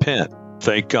to repent.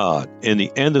 Thank God. In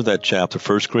the end of that chapter,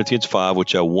 1 Corinthians 5,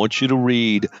 which I want you to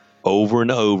read over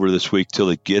and over this week till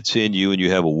it gets in you and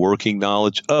you have a working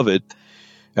knowledge of it,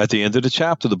 at the end of the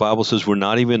chapter, the Bible says we're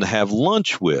not even to have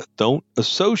lunch with, don't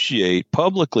associate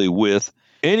publicly with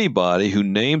anybody who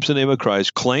names the name of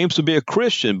Christ, claims to be a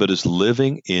Christian, but is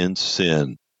living in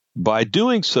sin. By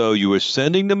doing so, you are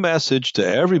sending the message to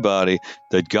everybody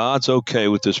that God's okay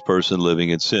with this person living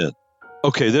in sin.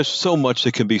 Okay, there's so much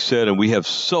that can be said, and we have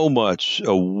so much,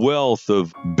 a wealth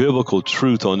of biblical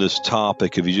truth on this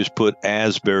topic. If you just put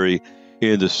Asbury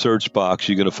in the search box,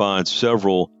 you're going to find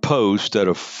several posts that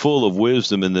are full of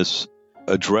wisdom in this,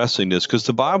 addressing this, because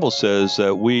the Bible says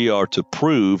that we are to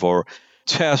prove or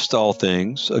test all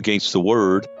things against the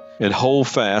Word and hold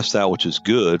fast that which is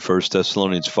good, 1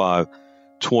 Thessalonians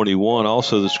 5:21.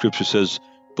 Also, the Scripture says,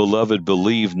 beloved,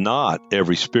 believe not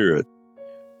every spirit,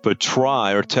 but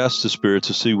try or test the spirits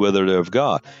to see whether they're of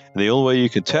God. And the only way you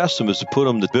can test them is to put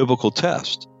them to biblical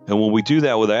test. And when we do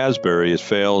that with Asbury, it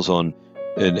fails in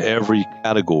every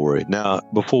category. Now,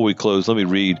 before we close, let me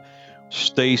read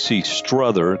Stacy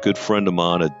Struther, a good friend of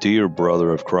mine, a dear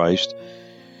brother of Christ,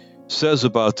 says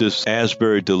about this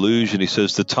Asbury delusion. He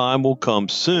says, the time will come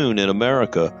soon in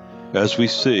America, as we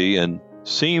see, and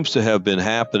seems to have been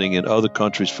happening in other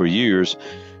countries for years,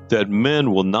 that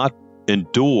men will not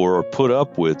endure or put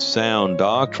up with sound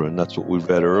doctrine. That's what we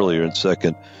read earlier in 2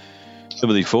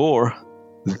 Timothy 4.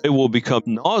 They will become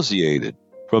nauseated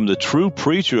from the true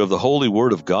preacher of the holy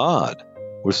word of God.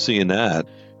 We're seeing that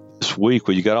this week,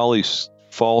 where you got all these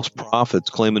false prophets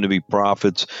claiming to be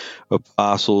prophets,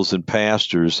 apostles, and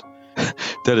pastors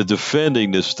that are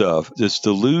defending this stuff, this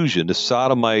delusion, this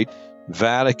Sodomite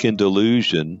Vatican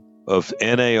delusion of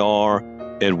NAR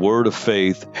and Word of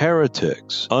Faith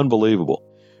heretics. Unbelievable.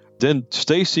 Then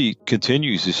Stacy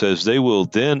continues. He says, they will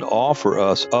then offer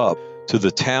us up to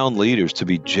the town leaders to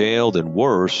be jailed and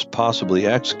worse, possibly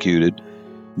executed.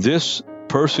 This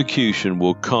persecution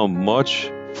will come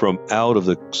much from out of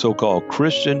the so-called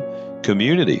Christian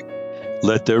community.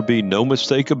 Let there be no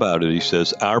mistake about it, he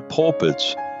says. Our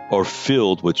pulpits are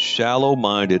filled with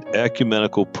shallow-minded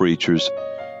ecumenical preachers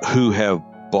who have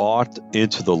bought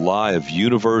into the lie of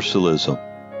universalism.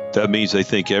 That means they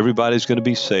think everybody's going to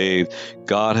be saved.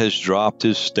 God has dropped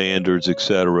His standards,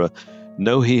 etc.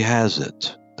 No, He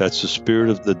hasn't. That's the spirit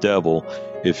of the devil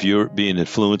if you're being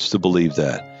influenced to believe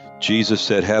that. Jesus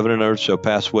said, heaven and earth shall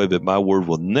pass away, but my word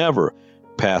will never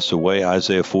pass away.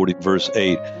 Isaiah 40 verse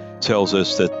 8 tells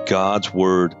us that God's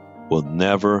word will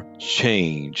never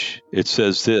change. It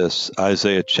says this,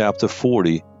 Isaiah chapter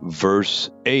 40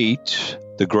 verse 8,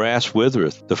 the grass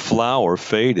withereth, the flower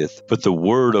fadeth, but the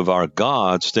word of our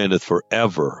God standeth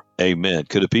forever. Amen.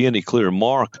 Could it be any clearer?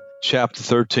 Mark chapter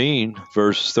 13,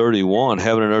 verse 31,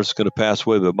 heaven and earth is going to pass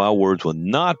away, but my words will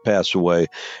not pass away.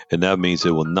 And that means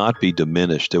it will not be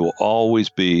diminished. It will always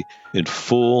be in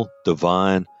full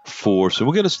divine force. And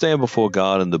we're going to stand before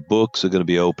God, and the books are going to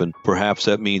be open. Perhaps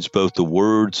that means both the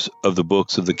words of the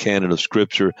books of the canon of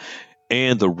Scripture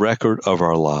and the record of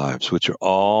our lives, which are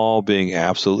all being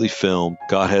absolutely filmed.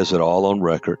 God has it all on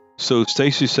record. So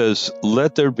Stacy says,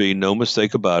 let there be no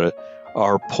mistake about it.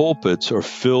 Our pulpits are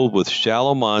filled with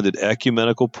shallow-minded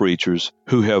ecumenical preachers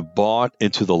who have bought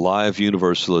into the lie of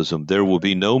universalism. There will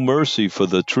be no mercy for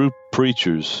the true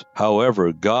preachers.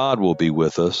 However, God will be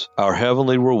with us. Our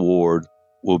heavenly reward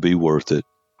will be worth it.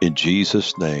 In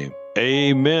Jesus' name.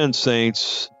 Amen,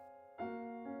 saints.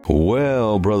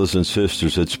 Well, brothers and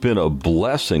sisters, it's been a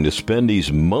blessing to spend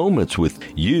these moments with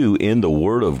you in the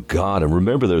Word of God. And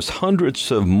remember, there's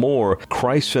hundreds of more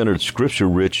Christ-centered,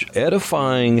 scripture-rich,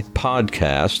 edifying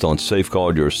podcasts on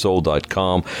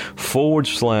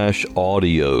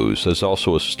safeguardyoursoul.com/audios. There's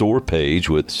also a store page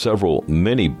with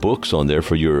many books on there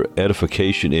for your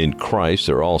edification in Christ.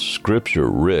 They're all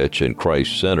scripture-rich and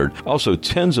Christ-centered. Also,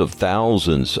 tens of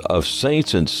thousands of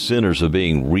saints and sinners are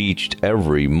being reached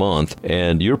every month,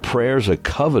 and your prayers are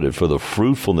coveted for the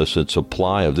fruitfulness and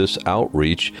supply of this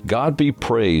outreach. God be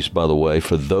praised, by the way,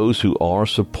 for those who are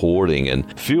supporting.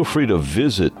 And feel free to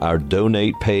visit our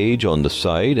donate page on the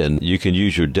site, and you can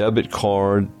use your debit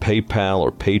card, PayPal,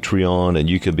 or Patreon, and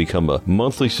you can become a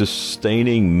monthly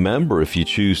sustaining member if you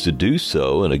choose to do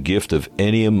so, and a gift of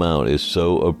any amount is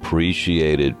so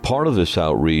appreciated. Part of this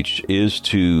outreach is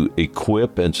to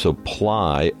equip and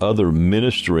supply other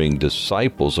ministering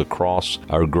disciples across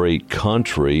our great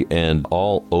country and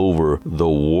all over the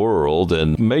world.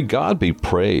 And may God be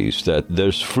praised that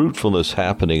there's fruitfulness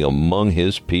happening among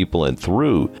His people and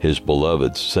through His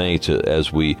beloved saints,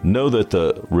 as we know that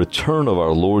the return of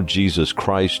our Lord Jesus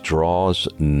Christ draws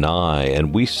nigh.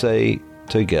 And we say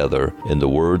together in the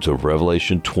words of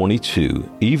Revelation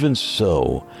 22, even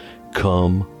so,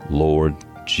 come, Lord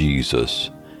Jesus.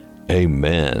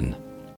 Amen